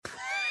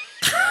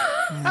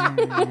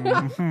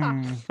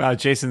Wow,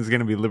 Jason's going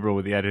to be liberal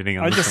with the editing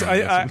on this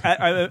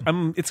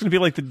one. It's going to be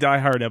like the Die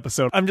Hard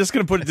episode. I'm just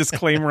going to put a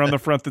disclaimer on the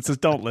front that says,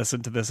 "Don't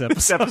listen to this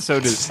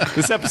episode."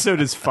 This episode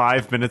is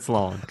 5 minutes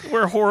long.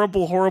 We're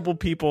horrible, horrible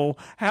people.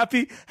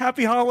 Happy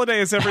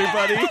holidays,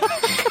 everybody.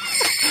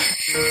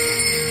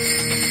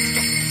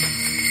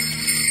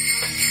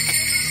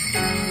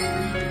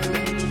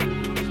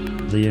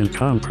 The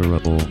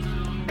Incomparable.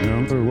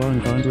 Number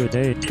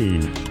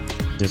 118.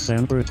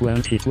 December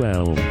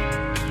 2012.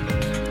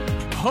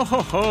 Ho,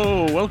 ho,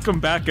 ho. Welcome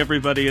back,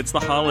 everybody. It's the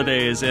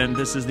holidays, and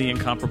this is the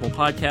Incomparable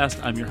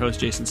Podcast. I'm your host,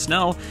 Jason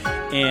Snell,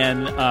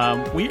 and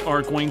we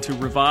are going to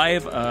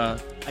revive, I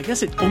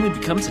guess it only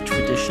becomes a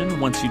tradition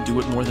once you do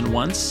it more than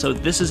once, so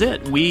this is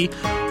it. We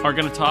are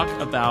going to talk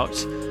about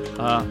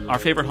our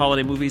favorite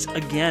holiday movies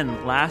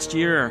again. Last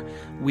year,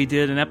 we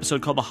did an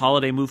episode called The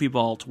Holiday Movie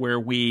Vault, where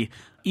we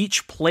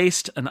each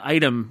placed an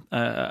item,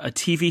 a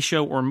TV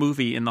show or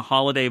movie in the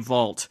holiday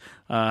vault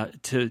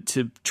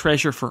to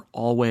treasure for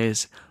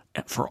always,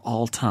 for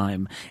all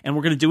time. And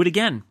we're going to do it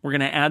again. We're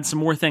going to add some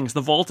more things.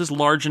 The vault is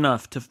large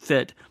enough to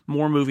fit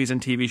more movies and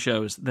TV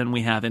shows than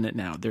we have in it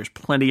now. There's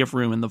plenty of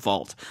room in the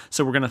vault.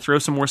 So we're going to throw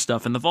some more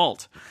stuff in the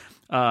vault.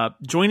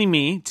 Joining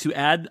me to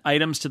add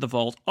items to the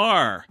vault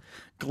are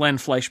Glenn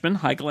Fleischman.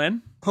 Hi,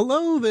 Glenn.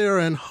 Hello there,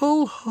 and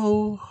ho,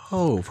 ho,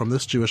 ho from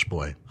this Jewish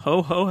boy.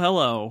 Ho, ho,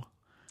 hello.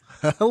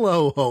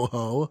 Hello, ho,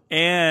 ho.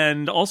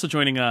 And also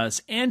joining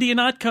us, Andy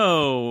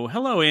Anatko.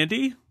 Hello,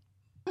 Andy.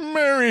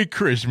 Merry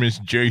Christmas,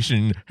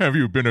 Jason. Have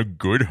you been a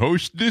good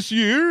host this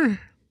year?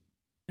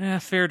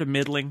 Fair to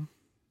middling.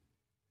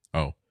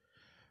 Oh,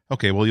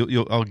 okay. Well,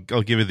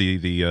 I'll give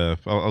you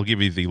I'll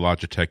give you the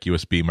Logitech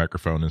USB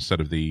microphone instead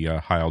of the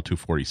Heil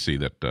 240C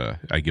that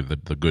I give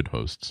the good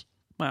hosts.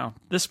 Wow.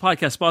 This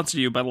podcast sponsored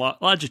you by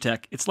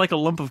Logitech. It's like a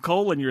lump of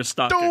coal in your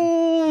stocking.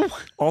 Oh!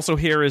 Also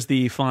here is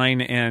the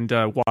fine and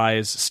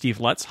wise Steve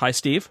Lutz. Hi,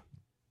 Steve.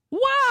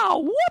 Wow,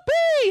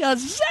 whoopee, a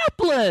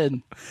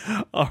Zeppelin!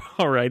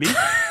 Alrighty.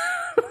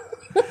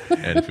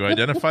 And if you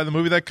identify the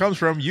movie that comes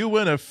from, you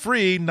win a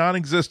free,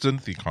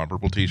 non-existent, The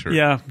Comparable t-shirt.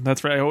 Yeah,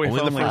 that's right. Only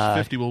the first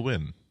 50 will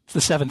win. It's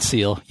the seventh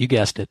seal. You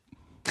guessed it.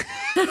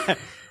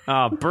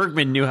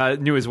 Bergman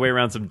knew his way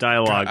around some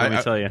dialogue, let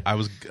me tell you. I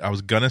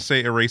was going to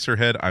say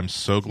Eraserhead. I'm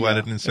so glad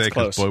I didn't say it,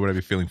 because boy, would I be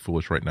feeling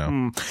foolish right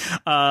now.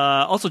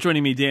 Also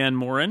joining me, Dan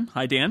Morin.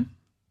 Hi, Dan.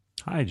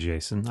 Hi,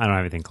 Jason. I don't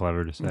have anything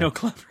clever to say. No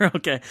clever.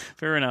 Okay,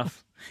 fair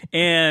enough.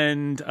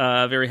 And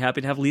very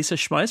happy to have Lisa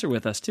Schmeiser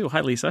with us, too.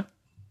 Hi, Lisa.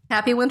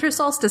 Happy winter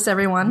solstice,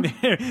 everyone.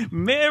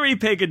 Merry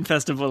Pagan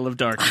Festival of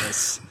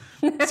Darkness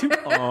to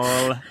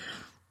all.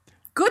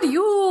 Good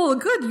Yule,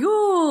 good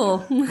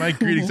Yule. My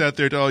greetings out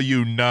there to all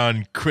you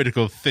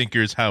non-critical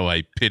thinkers. How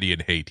I pity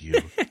and hate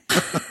you.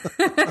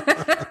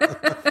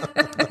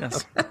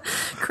 Yes.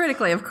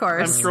 Critically, of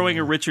course. I'm throwing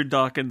a Richard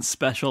Dawkins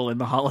special in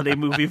the holiday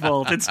movie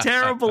vault. It's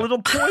terrible.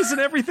 It'll poison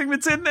everything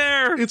that's in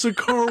there. It's a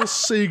Carl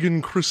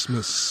Sagan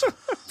Christmas.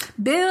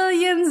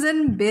 Billions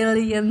and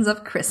billions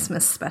of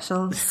Christmas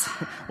specials.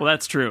 Well,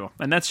 that's true.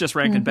 And that's just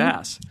Rankin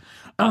Bass.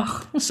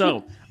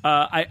 So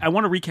I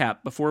want to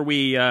recap before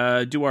we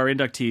do our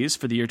inductees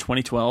for the year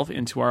 2012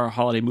 into our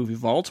holiday movie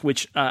vault,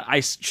 which I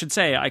should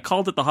say I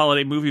called it the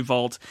holiday movie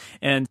vault,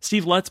 and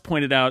Steve Lutz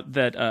pointed out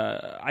that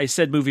I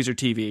said movies or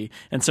TV,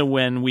 and so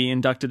when we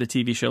inducted a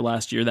TV show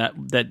last year,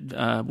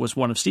 that was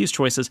one of Steve's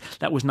choices.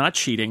 That was not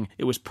cheating.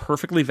 It was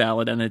perfectly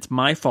valid, and it's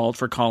my fault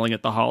for calling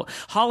it the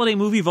holiday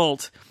movie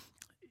vault.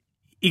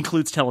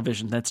 Includes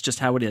television. That's just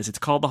how it is. It's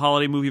called the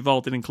holiday movie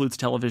vault. It includes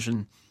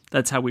television.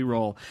 That's how we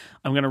roll.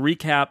 I'm going to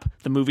recap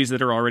the movies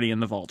that are already in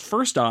the vault.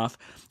 First off,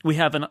 we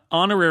have an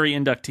honorary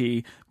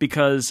inductee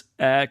because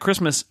at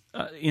Christmas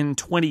in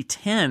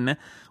 2010,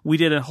 we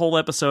did a whole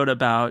episode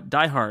about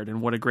Die Hard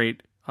and what a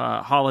great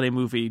holiday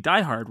movie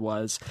Die Hard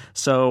was.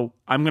 So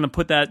I'm going to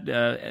put that,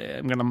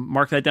 I'm going to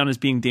mark that down as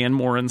being Dan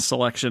Morin's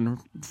selection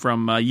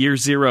from year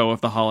zero of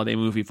the holiday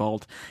movie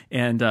vault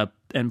and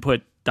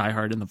put Die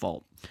Hard in the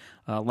vault.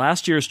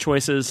 Last year's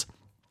choices,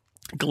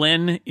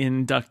 Glenn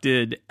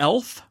inducted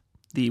Elf,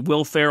 the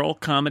Will Ferrell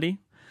comedy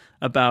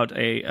about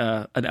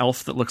an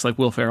elf that looks like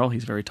Will Ferrell.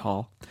 He's very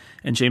tall.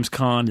 And James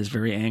Caan is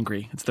very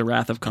angry. It's The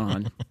Wrath of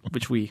Caan,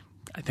 which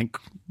I think,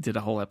 did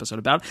a whole episode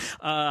about.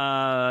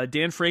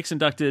 Dan Frakes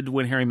inducted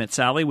When Harry Met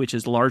Sally, which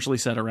is largely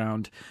set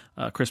around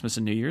Christmas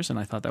and New Year's, and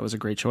I thought that was a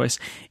great choice.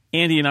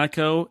 Andy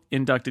Anatko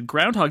inducted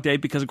Groundhog Day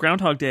because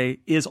Groundhog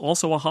Day is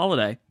also a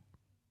holiday.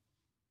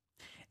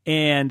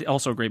 And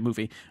also a great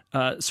movie.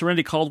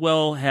 Serenity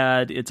Caldwell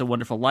had It's a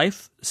Wonderful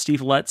Life.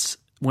 Steve Lutz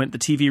went the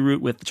TV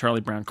route with the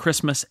Charlie Brown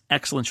Christmas.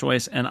 Excellent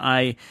choice. And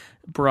I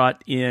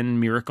brought in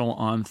Miracle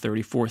on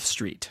 34th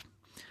Street.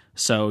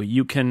 So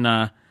you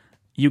can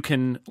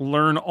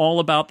learn all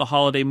about the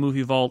Holiday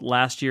Movie Vault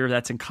last year.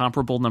 That's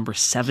Incomparable number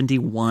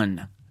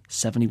 71.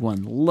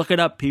 71. Look it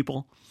up,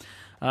 people.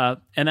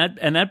 And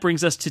that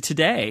brings us to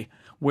today,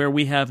 where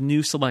we have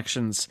new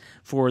selections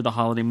for the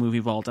Holiday Movie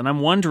Vault. And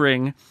I'm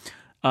wondering,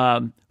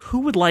 Who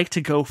would like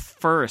to go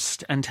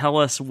first and tell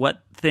us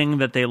what thing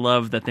that they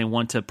love that they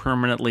want to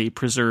permanently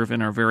preserve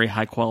in our very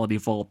high quality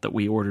vault that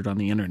we ordered on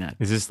the internet?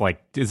 Is this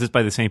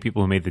by the same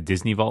people who made the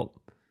Disney Vault?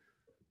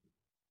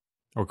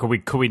 Or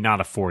could we not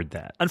afford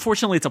that?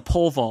 Unfortunately, it's a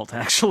pole vault,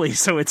 actually,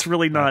 so it's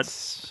really not...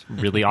 That's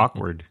really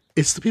awkward.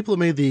 It's the people who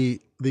made the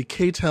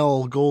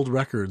KTEL Gold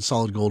Record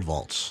Solid Gold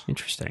Vaults.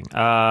 Interesting.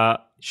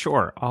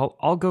 Sure,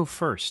 I'll go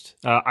first.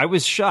 I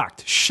was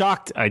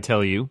shocked, I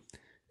tell you,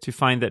 to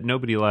find that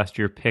nobody last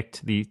year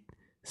picked the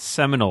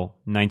seminal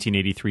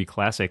 1983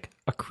 classic,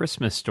 A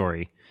Christmas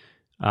Story,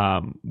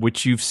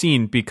 which you've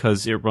seen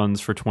because it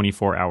runs for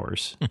 24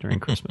 hours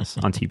during Christmas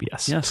on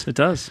TBS. Yes, it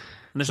does.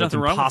 And there's nothing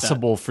wrong with that. It's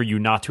impossible for you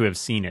not to have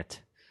seen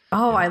it.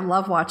 Oh, I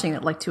love watching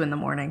it like 2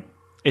 a.m.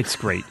 It's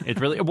great. It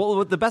really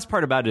well. The best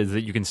part about it is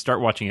that you can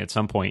start watching it at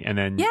some point, and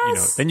then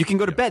then you can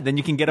go to bed. Then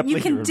you can get up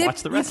later and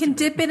watch the rest. You can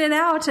dip in and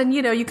out, and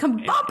you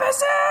come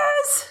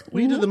bumpuses.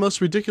 We did the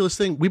most ridiculous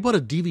thing. We bought a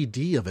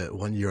DVD of it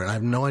one year, and I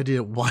have no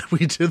idea why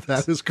we did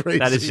that. It's crazy.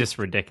 That is just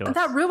ridiculous.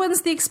 That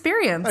ruins the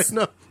experience. I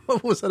know.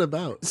 What was that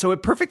about? So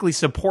it perfectly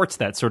supports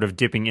that sort of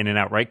dipping in and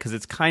out, right? Because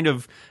it's kind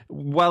of,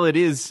 while it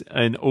is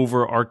has an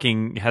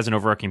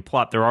overarching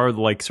plot, there are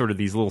like sort of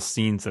these little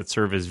scenes that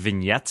serve as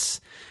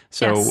vignettes.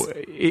 So Yes.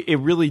 it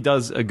really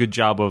does a good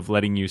job of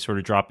letting you sort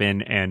of drop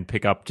in and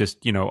pick up just,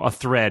 a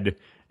thread,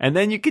 and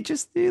then you could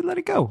just let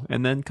it go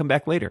and then come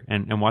back later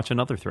and watch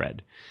another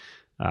thread.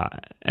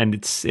 And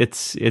it's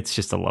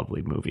just a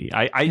lovely movie.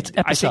 It's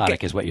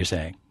episodic, is what you're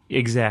saying.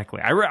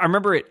 Exactly. I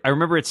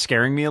remember it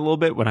scaring me a little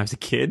bit when I was a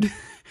kid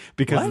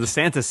because of the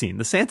Santa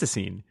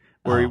scene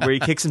where he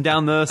kicks him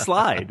down the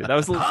slide. That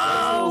was a little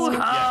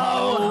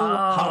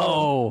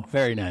Oh,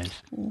 very nice.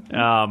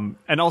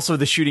 and also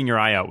the shooting your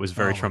eye out was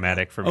very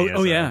traumatic for me.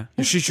 Yeah.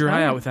 You shoot your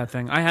eye out with that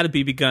thing. I had a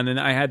BB gun and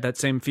I had that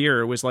same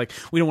fear. It was like,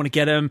 we don't want to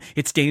get him.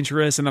 It's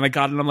dangerous. And then I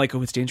got it and I'm like,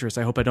 oh, it's dangerous.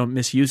 I hope I don't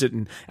misuse it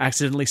and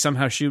accidentally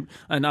somehow shoot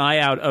an eye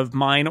out of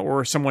mine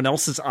or someone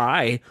else's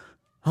eye.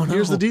 Oh, no.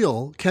 Here's the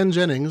deal. Ken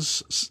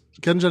Jennings,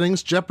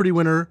 Jeopardy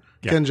winner.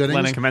 Ken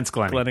Jennings.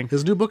 Glenning.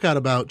 His new book out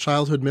about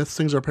childhood myths,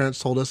 things our parents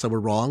told us that were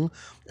wrong,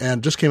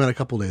 and just came out a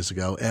couple days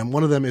ago. And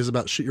one of them is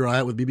about shoot your eye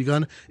out with BB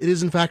gun. It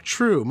is, in fact,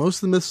 true. Most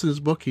of the myths in his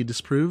book he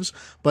disproves,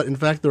 but in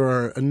fact, there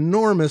are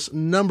enormous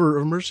number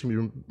of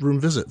emergency room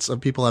visits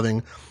of people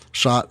having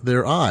shot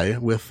their eye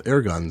with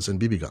air guns and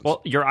BB guns. Well,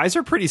 your eyes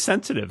are pretty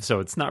sensitive, so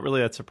it's not really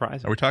that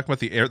surprising. Are we talking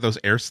about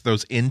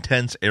those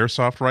intense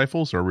airsoft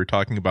rifles, or are we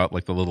talking about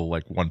like the little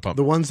one pump?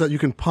 The ones that you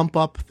can pump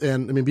up,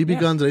 and BB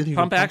guns, anything you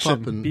Pump can action,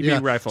 pump up, and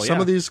BB rifle. Some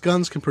of these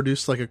guns can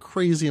produce like a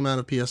crazy amount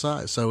of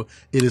PSI, so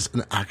it is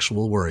an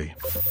actual worry.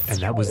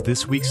 And that was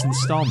this week's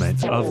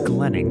installment of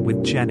Glenning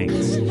with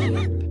Jennings.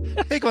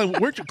 Hey, Glenn,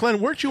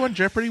 weren't you on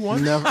Jeopardy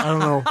once? Never, I don't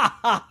know.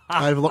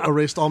 I've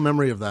erased all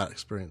memory of that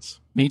experience.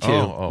 Me too.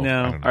 Oh, No.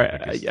 I don't know. All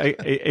right,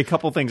 a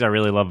couple things I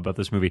really love about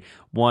this movie.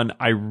 One,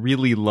 I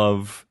really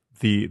love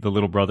the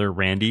little brother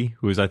Randy,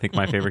 who is I think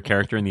my favorite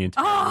character in the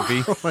entire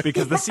movie,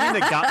 because the scene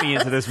that got me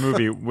into this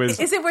movie was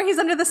Is it where he's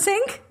under the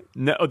sink?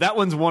 no, that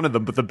one's one of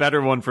them, but the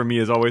better one for me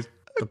is always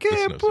I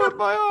can't put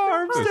my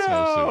arms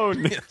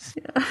down. Yes.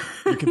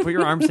 You can put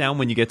your arms down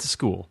when you get to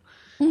school.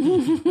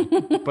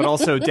 But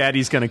also,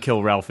 Daddy's gonna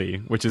kill Ralphie,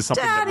 which is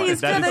something.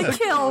 Daddy's gonna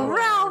kill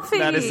Ralphie.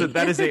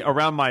 That is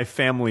around my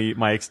family,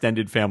 my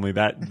extended family.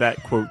 That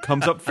quote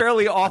comes up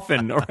fairly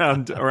often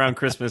around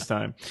Christmas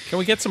time. Can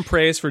we get some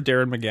praise for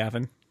Darren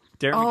McGavin?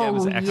 Darren McGavin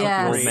was an excellent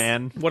yes. old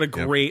man. What a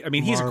great,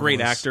 he's a great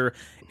Marvelous. actor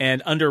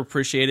and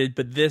underappreciated,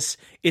 but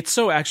it's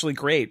so actually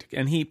great.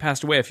 And he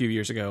passed away a few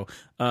years ago.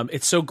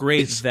 It's so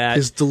great that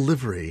His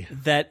delivery.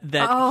 that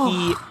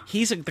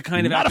he's the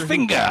kind of actor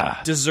who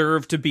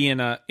deserved to be in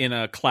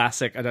a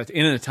classic,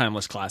 in a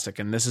timeless classic,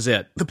 and this is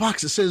it. The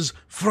box, it says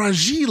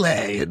fragile.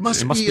 It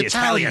must be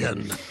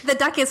Italian. The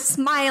duck is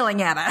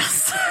smiling at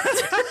us.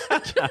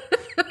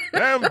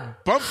 Damn,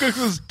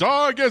 Bumpkus'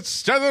 dog is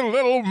still a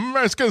little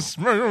mescus.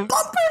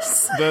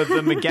 Bumpers.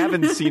 The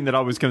McGavin scene that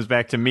always comes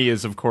back to me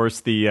is, of course,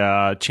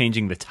 the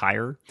changing the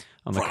tire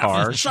on the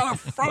car.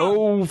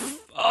 Oh,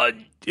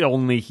 fudge.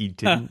 Only he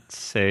didn't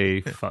say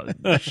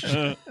fudge.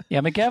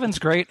 Yeah, McGavin's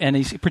great, and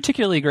he's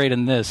particularly great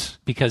in this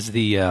because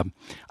I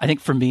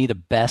think for me the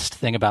best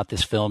thing about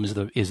this film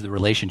is the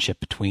relationship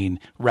between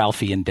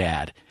Ralphie and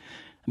Dad.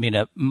 I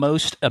mean,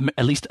 most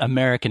at least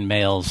American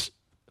males.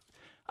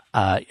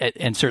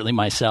 And certainly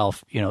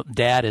myself,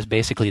 Dad is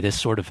basically this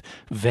sort of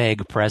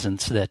vague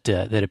presence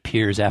that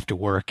appears after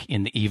work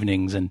in the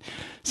evenings and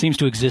seems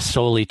to exist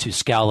solely to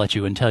scowl at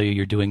you and tell you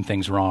you're doing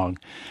things wrong.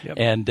 Yep.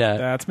 And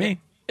That's me.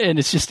 And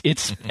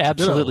it's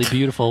absolutely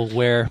beautiful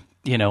where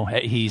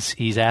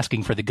he's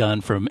asking for the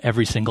gun from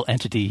every single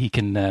entity he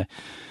can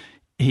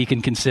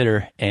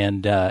consider,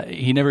 and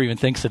he never even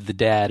thinks of the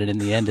dad, and in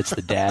the end it's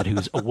the dad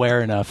who's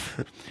aware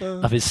enough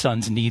of his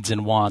son's needs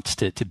and wants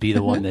to be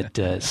the one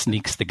that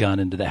sneaks the gun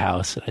into the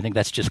house. I think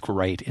that's just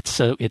great. It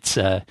just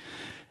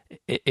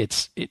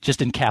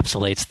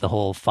encapsulates the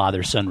whole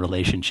father-son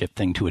relationship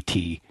thing to a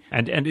T.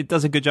 And it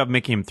does a good job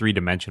making him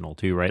 3-dimensional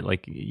too, right?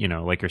 Like,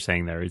 like you're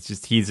saying there, it's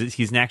just he's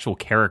an actual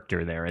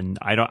character there. And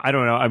I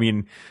don't know. I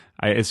mean,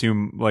 I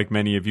assume, like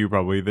many of you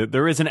probably, that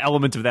there is an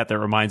element of that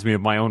reminds me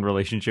of my own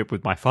relationship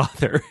with my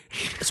father.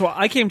 So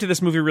I came to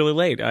this movie really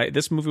late.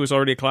 This movie was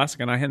already a classic,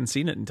 and I hadn't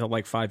seen it until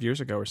like 5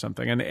 years ago or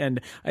something. And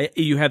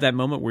you have that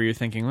moment where you're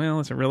thinking, well,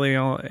 is it really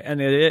all?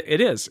 And it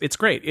is. It's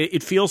great.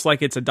 It feels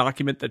like it's a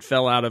document that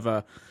fell out of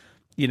a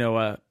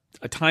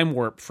time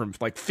warp from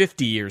like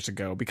 50 years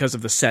ago because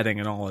of the setting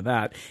and all of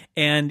that.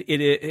 And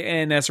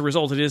and as a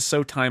result, it is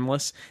so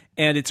timeless,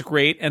 and it's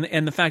great.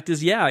 And the fact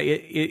is,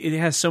 it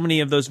has so many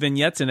of those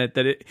vignettes in it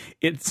that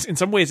it's in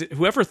some ways,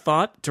 whoever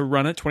thought to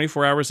run it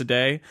 24 hours a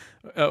day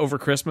over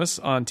Christmas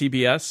on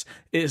TBS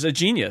is a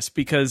genius,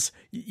 because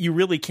you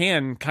really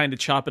can kind of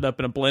chop it up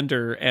in a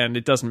blender and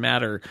it doesn't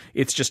matter.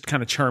 It's just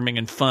kind of charming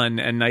and fun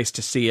and nice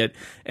to see it.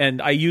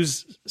 And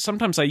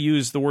sometimes I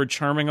use the word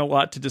charming a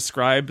lot to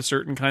describe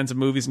certain kinds of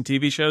movies and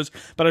TV shows,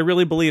 but I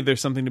really believe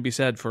there's something to be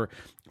said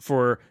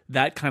for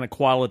that kind of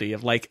quality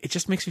of, like, it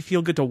just makes me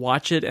feel good to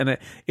watch it, and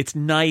it's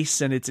nice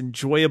and it's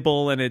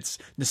enjoyable and it's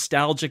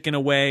nostalgic in a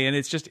way, and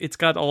it's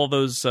got all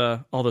those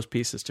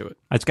pieces to it.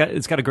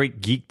 It's got a great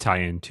geek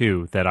tie-in too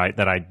that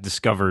I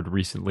discovered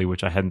recently,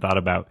 which I hadn't thought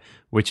about,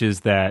 which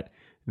is that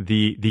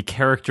the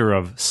character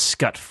of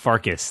Scut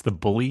Farkus, the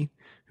bully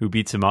who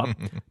beats him up,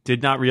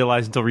 did not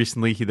realize until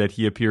recently that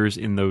he appears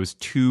in those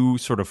 2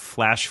 sort of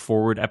flash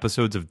forward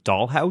episodes of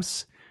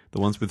Dollhouse,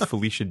 the ones with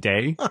Felicia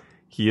Day.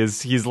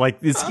 He's like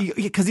this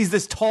because he's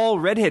this tall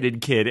redheaded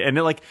kid, and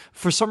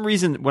for some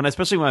reason,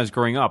 especially when I was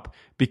growing up,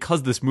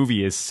 because this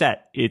movie is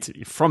set, it's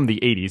from the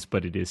 80s,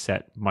 but it is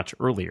set much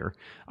earlier.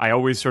 I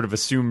always sort of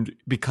assumed,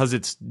 because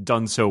it's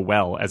done so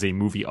well as a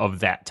movie of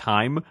that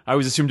time, I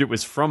always assumed it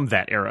was from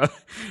that era.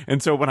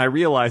 And so when I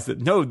realized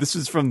that no, this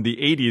is from the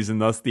 80s,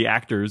 and thus the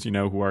actors,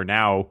 who are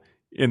now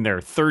in their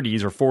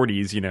 30s or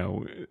 40s,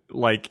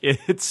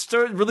 it's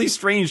really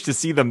strange to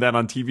see them then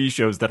on TV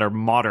shows that are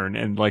modern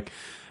and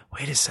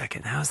wait a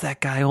second, how's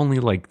that guy only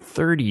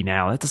 30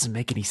 now? That doesn't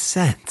make any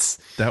sense.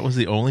 That was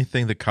the only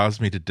thing that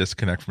caused me to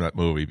disconnect from that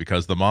movie,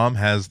 because the mom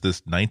has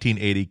this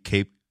 1980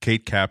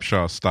 Kate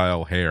Capshaw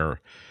style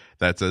hair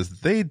that says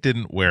they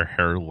didn't wear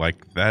hair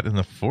like that in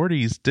the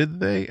 40s,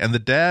 did they? And the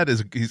dad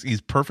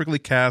he's perfectly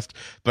cast,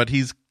 but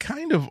he's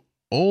kind of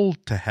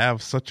old to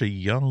have such a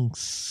young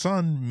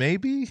son,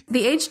 maybe?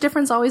 The age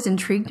difference always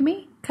intrigued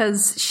me,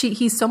 because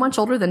he's so much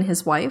older than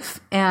his wife,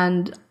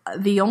 and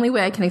the only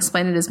way I can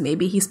explain it is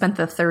maybe he spent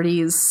the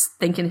 30s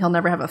thinking he'll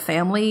never have a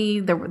family.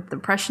 The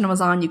depression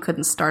was on, you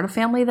couldn't start a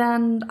family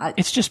then.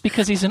 It's just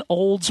because he's an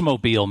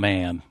Oldsmobile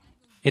man.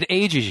 It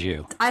ages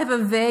you. I have a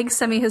vague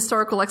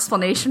semi-historical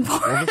explanation for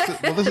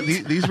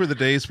it. These were the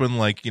days when,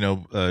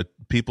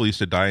 people used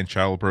to die in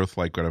childbirth,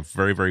 at a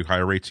very, very high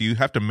rate. So you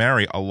have to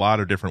marry a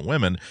lot of different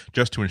women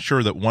just to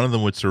ensure that one of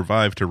them would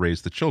survive to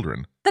raise the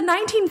children. The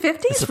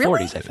 1950s? It's the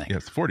really? 40s, I think. Yeah,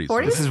 it's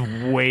 40s. This is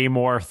way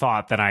more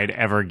thought than I'd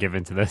ever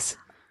given to this.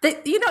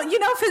 You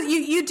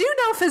do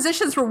know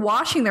physicians were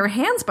washing their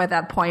hands by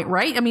that point,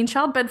 right? I mean,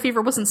 childbed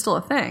fever wasn't still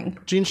a thing.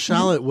 Gene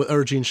Shalit,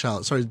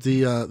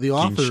 the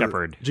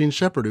author, Gene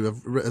Shepard,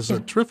 who is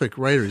a terrific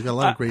writer. He's got a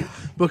lot of great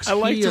books. I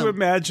like to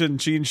imagine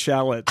Gene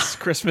Shalit's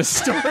Christmas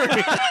Story.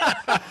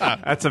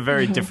 That's a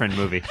very different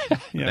movie.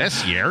 Yeah.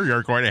 This year,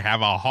 you're going to have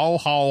a ho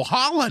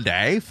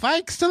holiday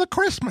thanks to the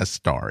Christmas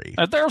Story.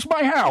 There's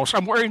my house.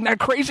 I'm wearing that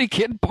crazy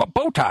kid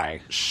bow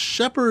tie.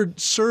 Shepard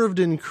served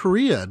in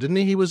Korea, didn't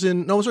he? He was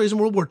in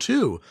World War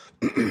II.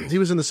 He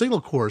was in the Signal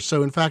Corps.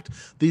 So, in fact,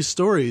 these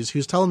stories, he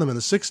was telling them in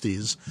the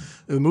 60s.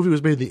 The movie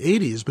was made in the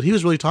 80s, but he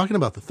was really talking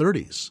about the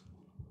 30s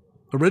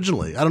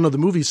originally. I don't know. The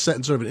movie's set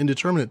in sort of an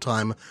indeterminate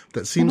time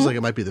that seems like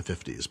it might be the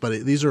 50s, but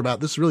this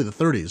is really the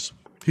 30s.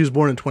 He was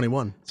born in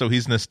 21. So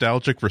he's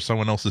nostalgic for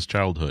someone else's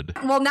childhood.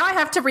 Well, now I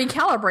have to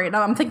recalibrate.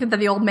 I'm thinking that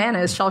the old man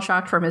is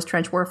shell-shocked from his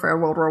trench warfare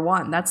in World War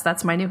I.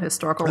 That's my new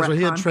historical retcon.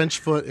 He had trench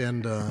foot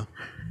and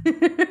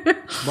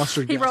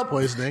mustard gas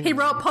poisoning. He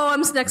wrote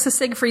poems next to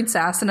Siegfried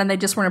Sass, and then they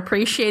just weren't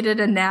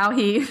appreciated, and now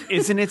he...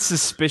 Isn't it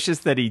suspicious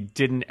that he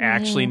didn't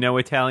actually know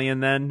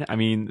Italian then? I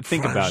mean,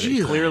 think about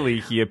it.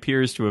 Clearly, he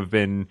appears to have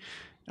been...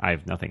 I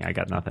have nothing. I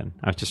got nothing.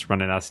 I was just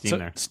running out of steam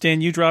there.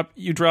 Stan, you dropped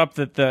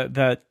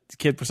that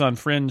kid was on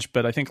Fringe,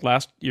 but I think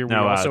last year we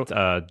also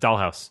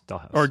Dollhouse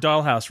or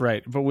Dollhouse,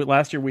 right? But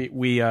last year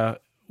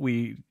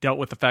we dealt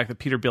with the fact that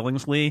Peter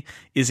Billingsley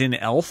is in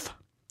Elf.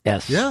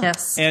 Yes. Yeah.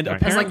 Yes. And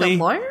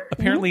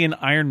apparently in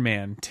Iron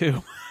Man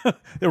too, the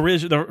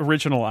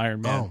original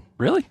Iron Man. Oh,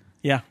 really?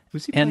 Yeah.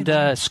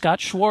 And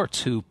Scott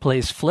Schwartz, who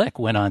plays Flick,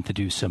 went on to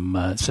do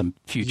some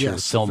future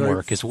film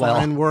work as well.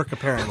 Fine work,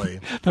 apparently.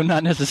 Though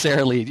not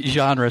necessarily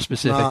genre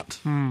specific.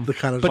 Not the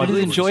kind of. But it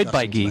is enjoyed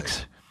by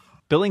geeks.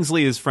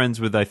 Billingsley is friends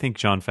with, I think,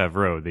 Jon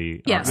Favreau,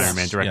 the Iron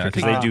Man director,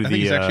 because they do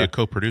he's actually a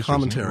co-producer.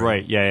 Commentary.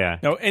 Right, yeah.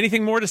 No,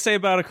 anything more to say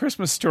about A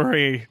Christmas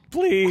Story,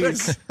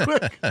 please?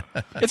 Quick.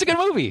 It's a good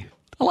movie.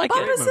 I like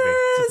it.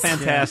 It's a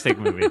fantastic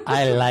movie.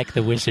 I like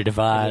The Wizard of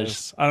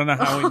Oz. I don't know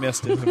how we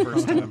missed it the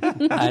first time.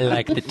 I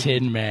like The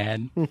Tin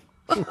Man.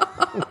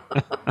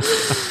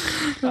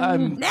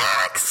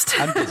 Next!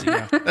 I'm busy.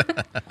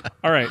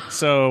 All right,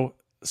 so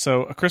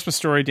A Christmas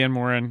Story, Dan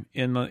Morin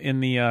in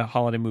the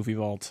Holiday Movie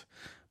Vault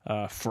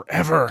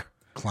forever.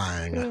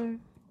 Clang.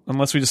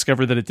 Unless we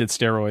discover that it did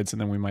steroids,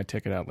 and then we might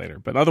take it out later.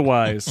 But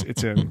otherwise,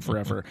 it's in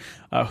forever.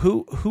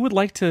 Who would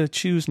like to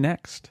choose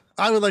next?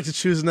 I would like to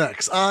choose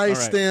next. I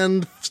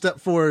step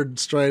forward,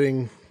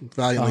 striding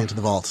valiantly into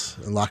the vault,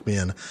 and lock me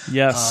in.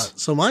 Yes.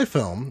 So my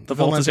film... The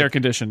vault is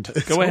air-conditioned.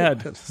 Go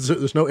ahead.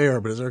 There's no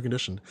air, but it's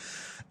air-conditioned.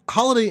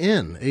 Holiday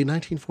Inn, a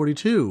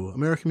 1942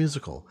 American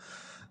musical,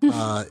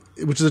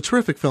 which is a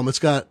terrific film. It's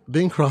got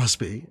Bing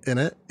Crosby in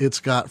it. It's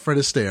got Fred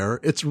Astaire.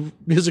 Its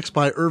music's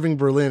by Irving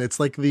Berlin. It's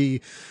like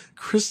the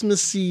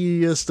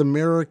Christmassiest,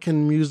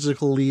 American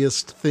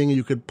musicaliest thing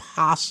you could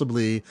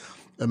possibly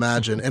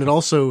imagine. And it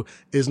also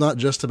is not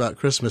just about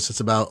Christmas.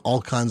 It's about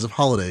all kinds of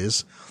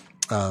holidays.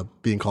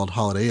 Being called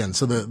Holiday Inn.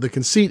 So the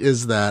conceit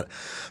is that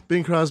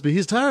Bing Crosby,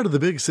 he's tired of the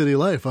big city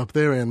life up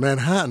there in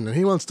Manhattan, and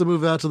he wants to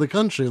move out to the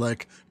country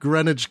like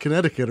Greenwich,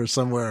 Connecticut or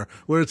somewhere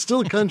where it's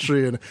still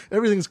country and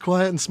everything's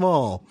quiet and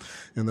small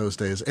in those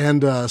days.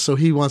 And so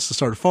he wants to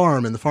start a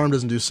farm, and the farm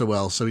doesn't do so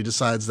well, so he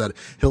decides that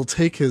he'll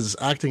take his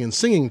acting and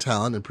singing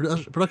talent and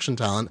production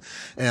talent,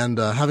 and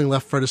having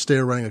left Fred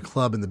Astaire running a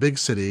club in the big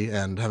city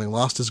and having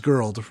lost his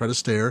girl to Fred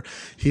Astaire,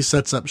 he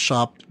sets up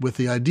shop with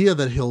the idea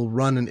that he'll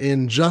run an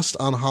inn just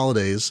on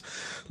holidays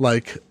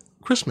like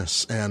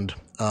Christmas and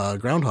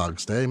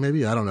Groundhog's Day,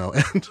 maybe, I don't know.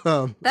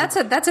 And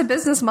that's a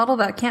business model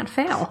that can't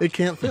fail. It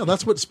can't fail.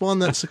 That's what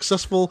spawned that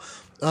successful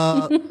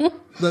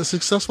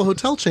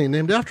hotel chain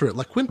named after it,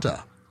 La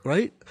Quinta,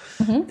 right?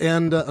 Mm-hmm.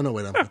 And oh no,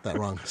 wait, I got that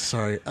wrong.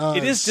 Sorry.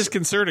 It is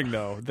disconcerting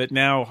though that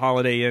now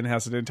Holiday Inn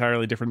has an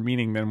entirely different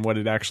meaning than what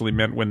it actually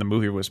meant when the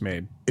movie was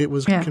made. It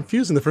was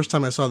confusing the first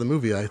time I saw the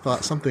movie. I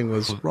thought something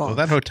was wrong. Well,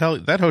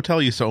 that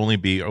hotel used to only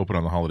be open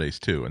on the holidays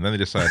too, and then they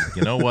decided,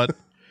 you know what?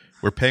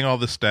 We're paying all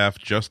the staff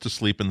just to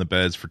sleep in the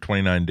beds for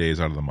 29 days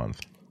out of the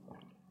month.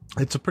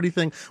 It's a pretty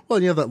thing.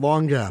 Well, you have that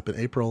long gap in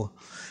April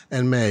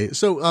and May.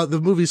 So the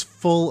movie's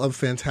full of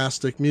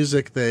fantastic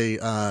music.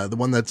 The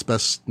one that's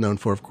best known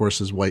for, of course,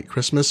 is White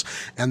Christmas.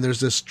 And there's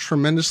this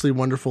tremendously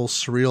wonderful,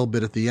 surreal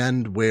bit at the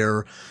end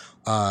where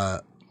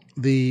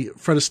the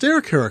Fred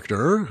Astaire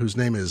character, whose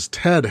name is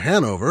Ted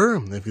Hanover,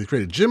 they've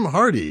created Jim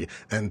Hardy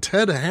and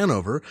Ted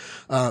Hanover,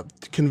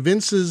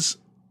 convinces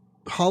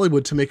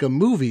Hollywood to make a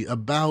movie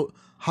about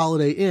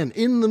Holiday Inn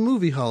in the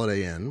movie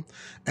Holiday Inn.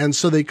 And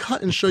so they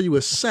cut and show you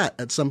a set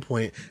at some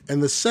point,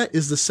 and the set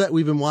is the set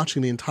we've been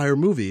watching the entire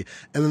movie.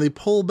 And then they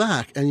pull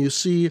back and you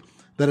see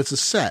that it's a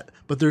set,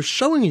 but they're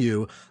showing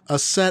you a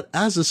set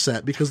as a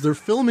set because they're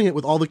filming it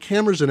with all the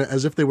cameras in it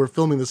as if they were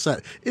filming the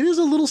set. It is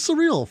a little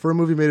surreal for a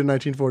movie made in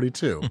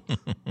 1942.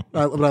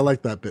 But I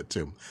like that bit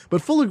too.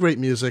 But full of great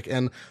music,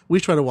 and we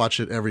try to watch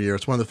it every year.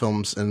 It's one of the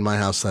films in my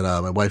house that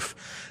my wife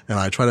and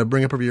I try to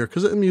bring up every year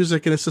because it's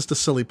music and it's just a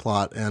silly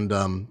plot,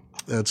 and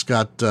it's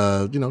got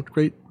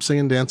great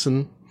singing,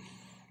 dancing,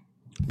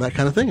 that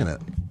kind of thing in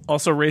it.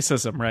 Also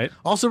racism, right?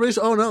 Also racism.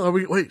 Oh no!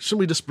 Shouldn't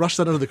we just brush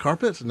that under the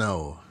carpet?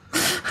 No.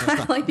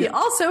 Like the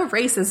also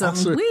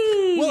racism.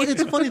 Well,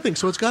 it's a funny thing.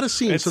 So it's got a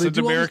scene. It's so they an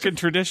American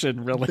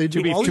tradition, really.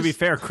 To be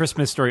fair,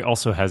 Christmas Story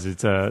also has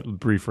its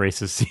brief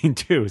racist scene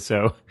too.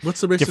 So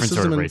what's the racism? Different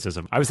sort of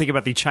racism. I was thinking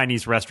about the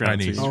Chinese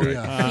restaurant. Oh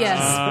yeah.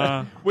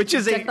 Yes. Which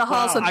is Deck the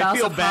halls with I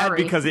feel Balsafari. bad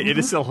because it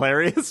is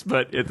hilarious,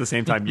 but at the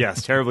same time,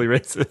 yes, terribly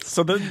racist.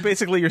 So then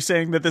basically you're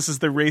saying that this is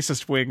the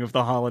racist wing of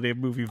the Holiday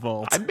Movie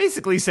Vault. I'm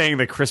basically saying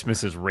that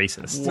Christmas is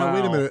racist. Wow. Now,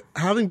 wait a minute.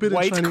 Having been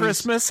White in Chinese,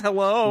 Christmas,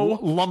 hello.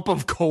 Lump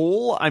of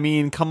coal? I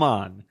mean, come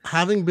on.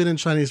 Having been in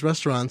Chinese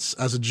restaurants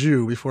as a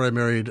Jew before I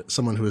married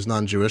someone who is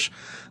non-Jewish,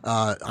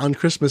 on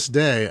Christmas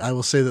Day, I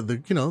will say that the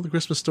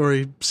Christmas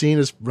Story scene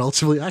is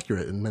relatively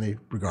accurate in many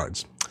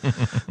regards.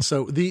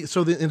 So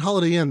in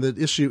Holiday Inn, the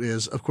issue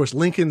is, of course,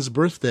 Lincoln's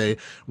birthday,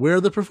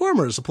 where the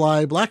performers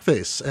apply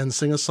blackface and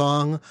sing a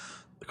song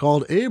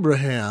called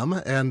Abraham,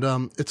 and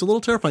it's a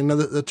little terrifying. Now,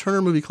 the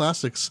Turner Movie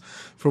Classics,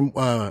 from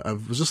I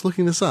was just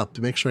looking this up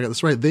to make sure I got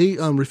this right. They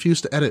refuse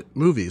to edit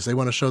movies; they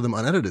want to show them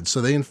unedited. So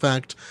they, in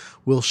fact,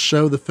 will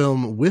show the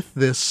film with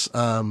this.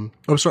 Turner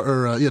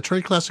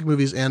Classic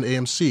Movies and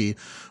AMC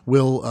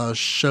will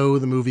show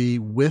the movie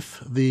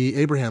with the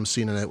Abraham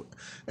scene in it,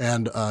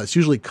 and it's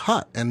usually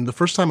cut. And the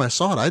first time I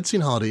saw it, I'd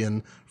seen Holiday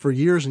Inn for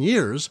years and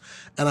years,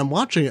 and I'm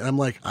watching it, and I'm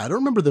like, I don't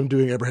remember them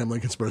doing Abraham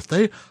Lincoln's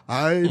birthday.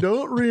 I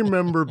don't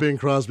remember Bing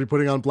Crosby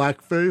putting on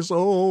blackface.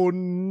 Oh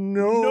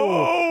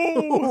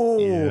no!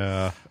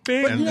 Yeah.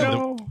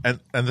 Bingo. And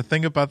the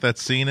thing about that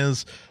scene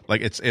is,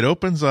 like, it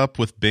opens up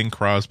with Bing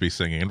Crosby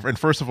singing, and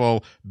first of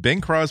all, Bing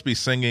Crosby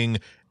singing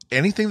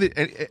anything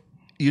that.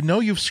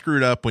 You've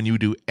screwed up when you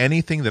do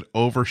anything that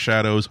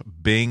overshadows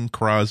Bing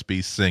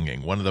Crosby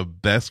singing, one of the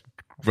best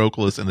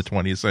vocalists in the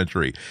 20th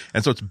century.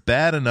 And so it's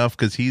bad enough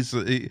because he's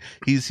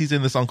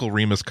in this Uncle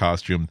Remus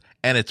costume,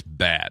 and it's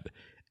bad.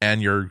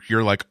 and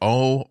you're like,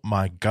 oh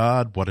my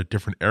God, what a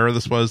different era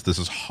this was. This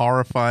is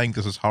horrifying.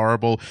 This is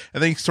horrible.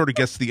 And then he sort of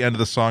gets to the end of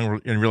the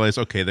song and realizes,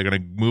 okay, they're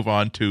going to move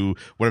on to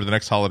whatever the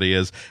next holiday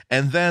is.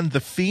 And then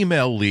the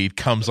female lead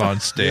comes on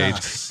stage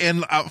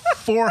in a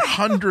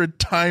 400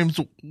 times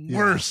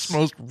worse,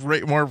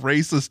 more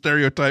racist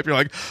stereotype. You're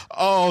like,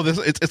 oh,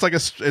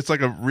 it's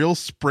like a real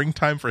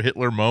springtime for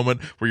Hitler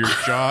moment where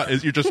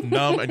you're just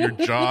numb and your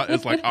jaw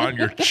is like on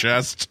your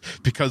chest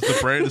because the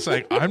brain is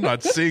saying, I'm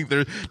not seeing,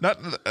 there's not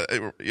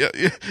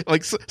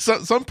like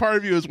some part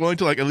of you is willing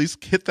to like at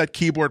least hit that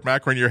keyboard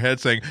macro in your head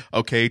saying,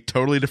 okay,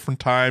 totally different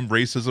time,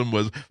 racism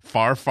was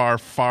far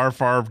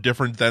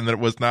different then than it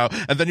was now.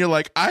 And then you're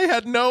like, I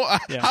had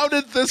how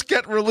did this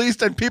get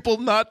released and people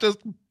not just,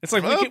 it's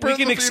like we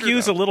can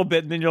excuse a little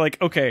bit, and then you're like,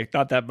 okay,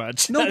 not that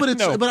much. No,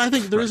 but I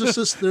think there is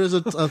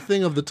a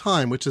thing of the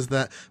time, which is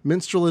that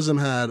minstrelsism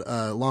had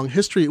a long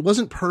history. It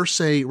wasn't per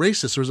se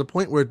racist. There was a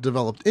point where it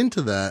developed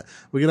into that.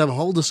 We could have a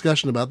whole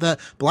discussion about that.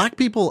 Black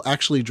people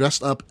actually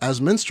dressed up as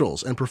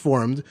minstrels and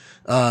performed.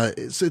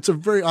 It's a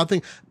very odd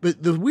thing.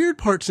 But the weird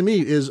part to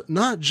me is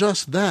not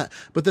just that,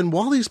 but then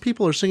while these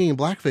people are singing in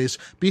blackface,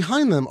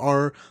 behind them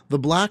are the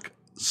black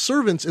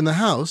servants in the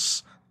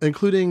house,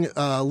 including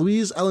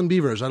Louise Ellen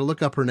Beavers. I had to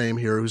look up her name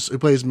here, who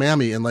plays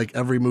Mammy in like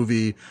every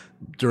movie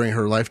during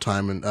her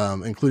lifetime,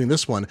 and including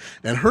this one.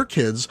 And her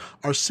kids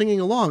are singing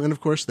along, and of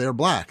course they are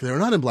black. They are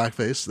not in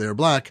blackface. They are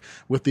black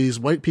with these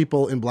white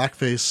people in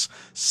blackface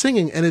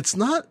singing, and it's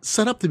not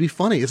set up to be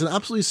funny. It's an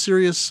absolutely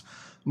serious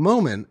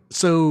moment.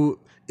 So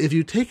if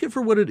you take it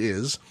for what it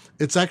is,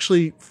 it's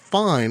actually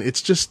fine.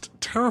 It's just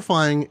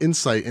terrifying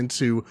insight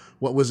into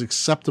what was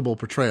acceptable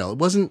portrayal. It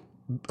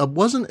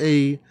wasn't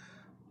a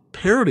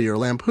parody or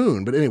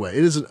lampoon, but anyway,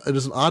 it is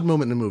an odd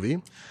moment in the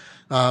movie.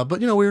 But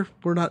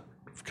we're not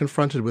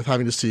confronted with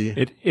having to see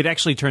it. It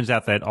actually turns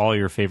out that all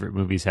your favorite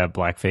movies have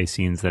blackface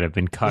scenes that have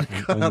been cut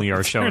and only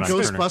are shown on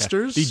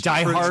Ghostbusters. The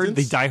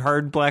Die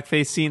Hard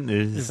blackface scene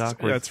is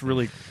awkward. That's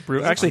really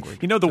brutal. Actually,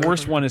 the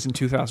worst one is in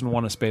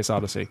 2001: A Space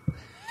Odyssey.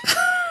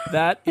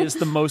 That is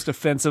the most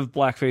offensive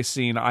blackface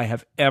scene I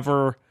have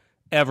ever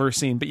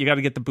seen. But you got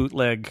to get the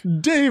bootleg.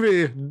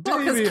 Davey,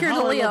 because Keir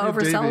Dalia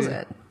oversells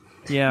it.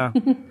 Yeah,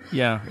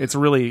 it's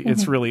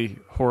really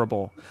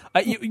horrible.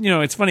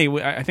 It's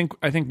funny. I think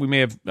we may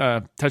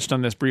have touched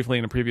on this briefly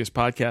in a previous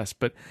podcast,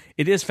 but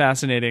it is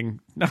fascinating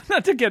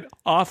not to get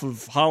off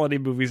of holiday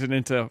movies and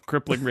into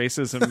crippling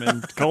racism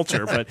and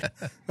culture, but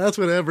that's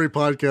what every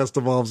podcast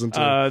evolves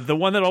into. The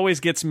one that always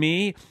gets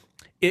me,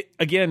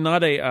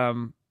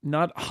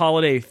 not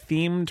holiday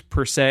themed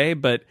per se,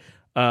 but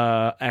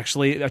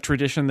actually a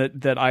tradition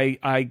that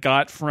I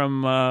got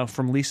from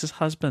Lisa's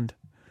husband.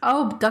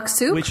 Oh, duck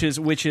soup, which is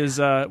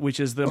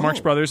the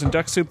Marx Brothers and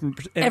duck soup.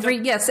 Every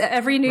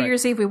New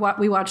Year's Eve we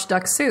watch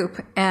duck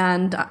soup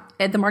and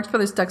the Marx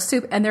Brothers duck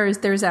soup, and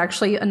there's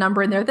actually a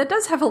number in there that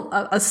does have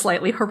a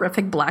slightly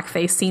horrific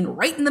blackface scene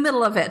right in the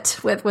middle of it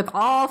with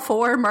all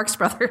four Marx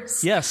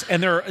Brothers. Yes,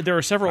 and there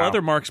are several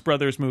other Marx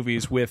Brothers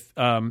movies with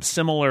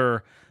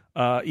similar.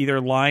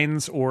 Either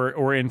lines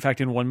or in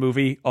fact in one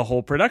movie a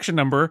whole production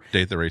number.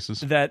 Date the Races.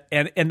 That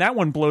and that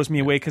one blows me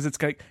away because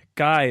it's like,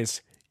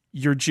 guys,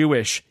 you're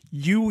Jewish.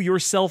 You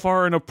yourself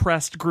are an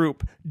oppressed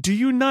group. Do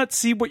you not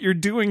see what you're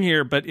doing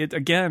here? But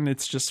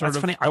it's just sort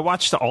of funny. I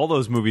watched all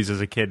those movies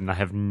as a kid, and I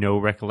have no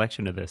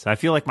recollection of this. I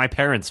feel like my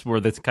parents were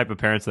the type of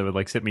parents that would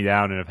like sit me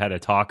down and have had a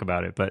talk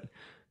about it, but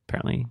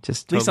apparently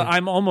just totally.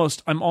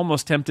 Lisa, I'm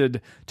almost tempted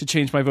to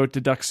change my vote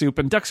to duck soup,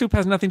 and duck soup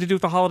has nothing to do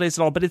with the holidays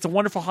at all, but it's a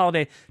wonderful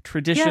holiday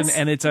tradition. Yes,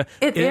 and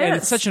and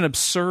it's such an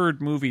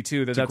absurd movie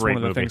too that's one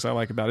of the things I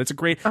like about it. It's a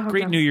great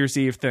New Year's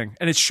Eve thing,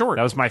 and it's short.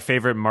 That was my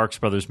favorite Marx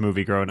Brothers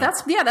movie growing up.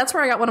 That's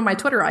where I got one of my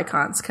Twitter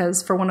icons,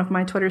 because for one of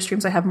my Twitter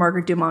streams I have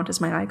Margaret Dumont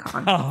as my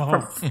icon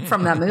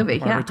from that movie.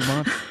 Margaret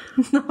Dumont.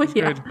 Oh,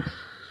 yeah.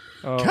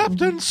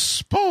 Captain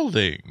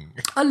Spaulding.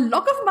 A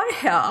lock of my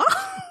hair.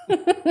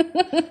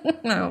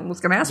 I was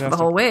going to ask for the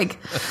whole wig.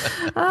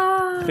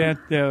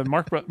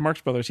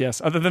 Marx Brothers,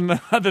 yes. Other than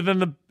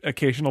the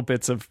occasional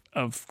bits of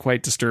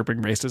quite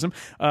disturbing racism,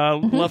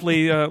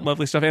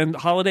 lovely stuff, and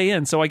Holiday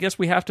Inn. So I guess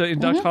we have to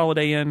induct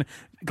Holiday Inn.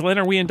 Glenn,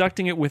 are we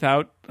inducting it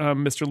without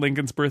Mr.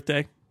 Lincoln's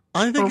birthday?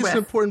 I think it's an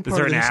important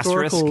part of the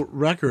historical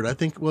record. I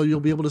think,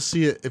 you'll be able to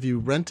see it if you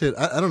rent it.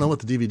 I don't know what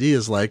the DVD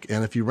is like,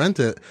 and if you rent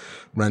it.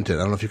 I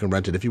don't know if you can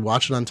rent it. If you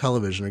watch it on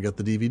television or get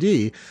the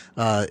DVD,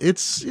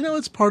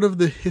 it's part of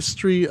the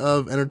history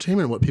of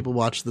entertainment, what people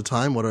watched at the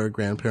time, what our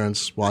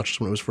grandparents watched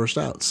when it was first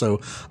out.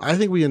 So I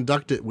think we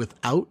induct it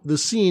without the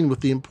scene, with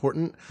the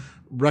important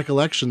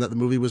recollection that the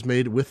movie was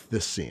made with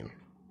this scene.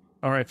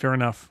 All right, fair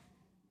enough.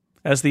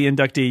 As the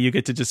inductee, you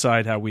get to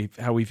decide how we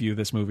view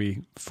this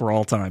movie for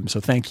all time.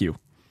 So thank you.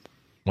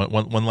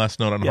 One last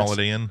note on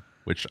Holiday Inn,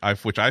 which I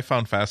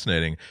found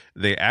fascinating.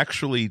 They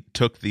actually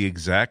took the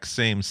exact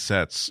same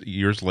sets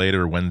years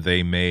later when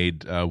they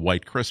made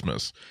White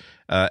Christmas,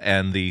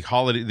 and the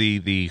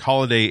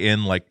Holiday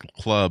Inn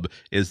club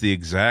is the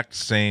exact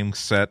same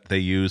set they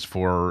use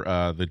for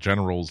the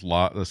General's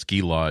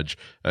ski lodge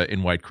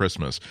in White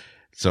Christmas.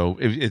 So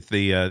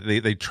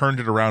they turned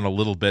it around a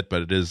little bit,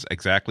 but it is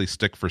exactly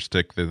stick for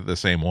stick the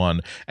same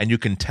one, and you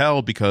can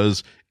tell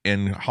because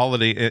in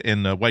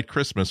White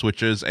Christmas,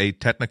 which is a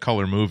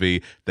Technicolor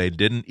movie, they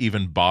didn't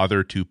even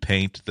bother to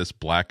paint this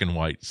black and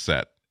white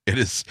set.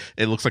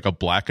 It looks like a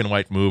black and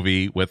white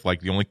movie with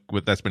like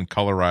that's been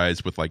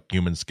colorized with like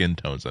human skin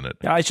tones in it.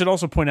 Yeah, I should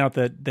also point out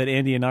that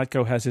Andy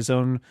Ihnatko has his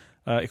own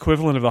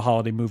equivalent of a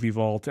holiday movie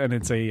vault, and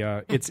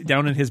it's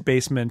down in his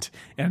basement,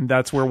 and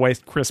that's where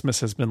White Christmas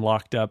has been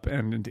locked up,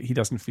 and he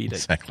doesn't feed it.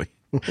 Exactly.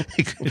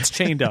 It's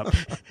chained up.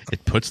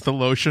 It puts the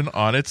lotion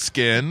on its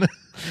skin,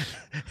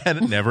 and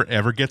it never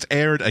ever gets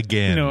aired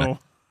again. No.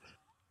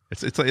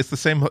 It's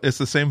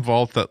the same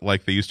vault that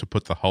like they used to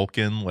put the Hulk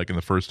in, like in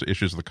the first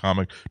issues of the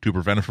comic, to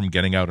prevent him from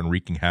getting out and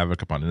wreaking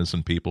havoc upon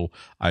innocent people.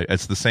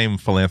 It's the same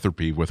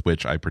philanthropy with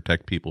which I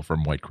protect people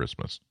from White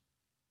Christmas.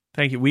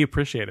 Thank you. We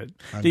apprapate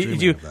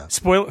it.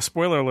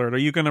 Spoiler alert, are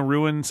you going to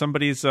ruin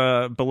somebody's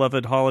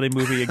beloved holiday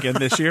movie again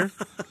this year?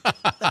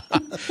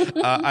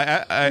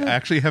 I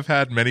actually have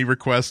had many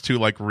requests to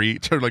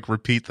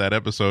repeat that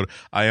episode.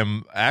 I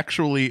am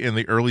actually in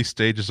the early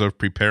stages of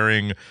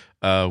preparing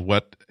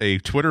what a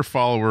Twitter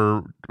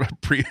follower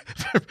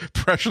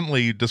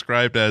presciently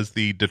described as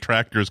the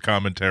detractors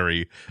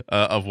commentary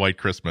of White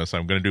Christmas.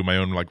 I'm going to do my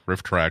own like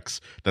riff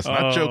tracks. That's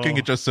not joking.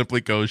 It just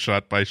simply goes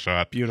shot by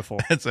shot. Beautiful.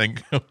 And saying,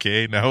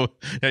 okay, now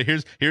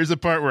here's the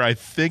part where I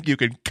think you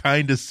can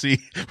kind of see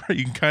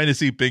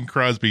Bing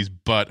Crosby's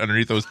butt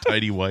underneath those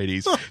tidy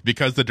whities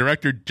because the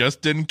director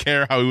just didn't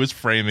care how he was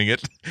framing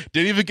it.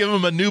 Didn't even give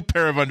him a new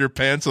pair of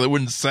underpants so it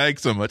wouldn't sag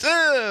so much.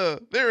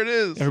 There it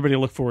is. Everybody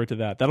look forward to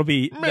that. That'll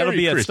be a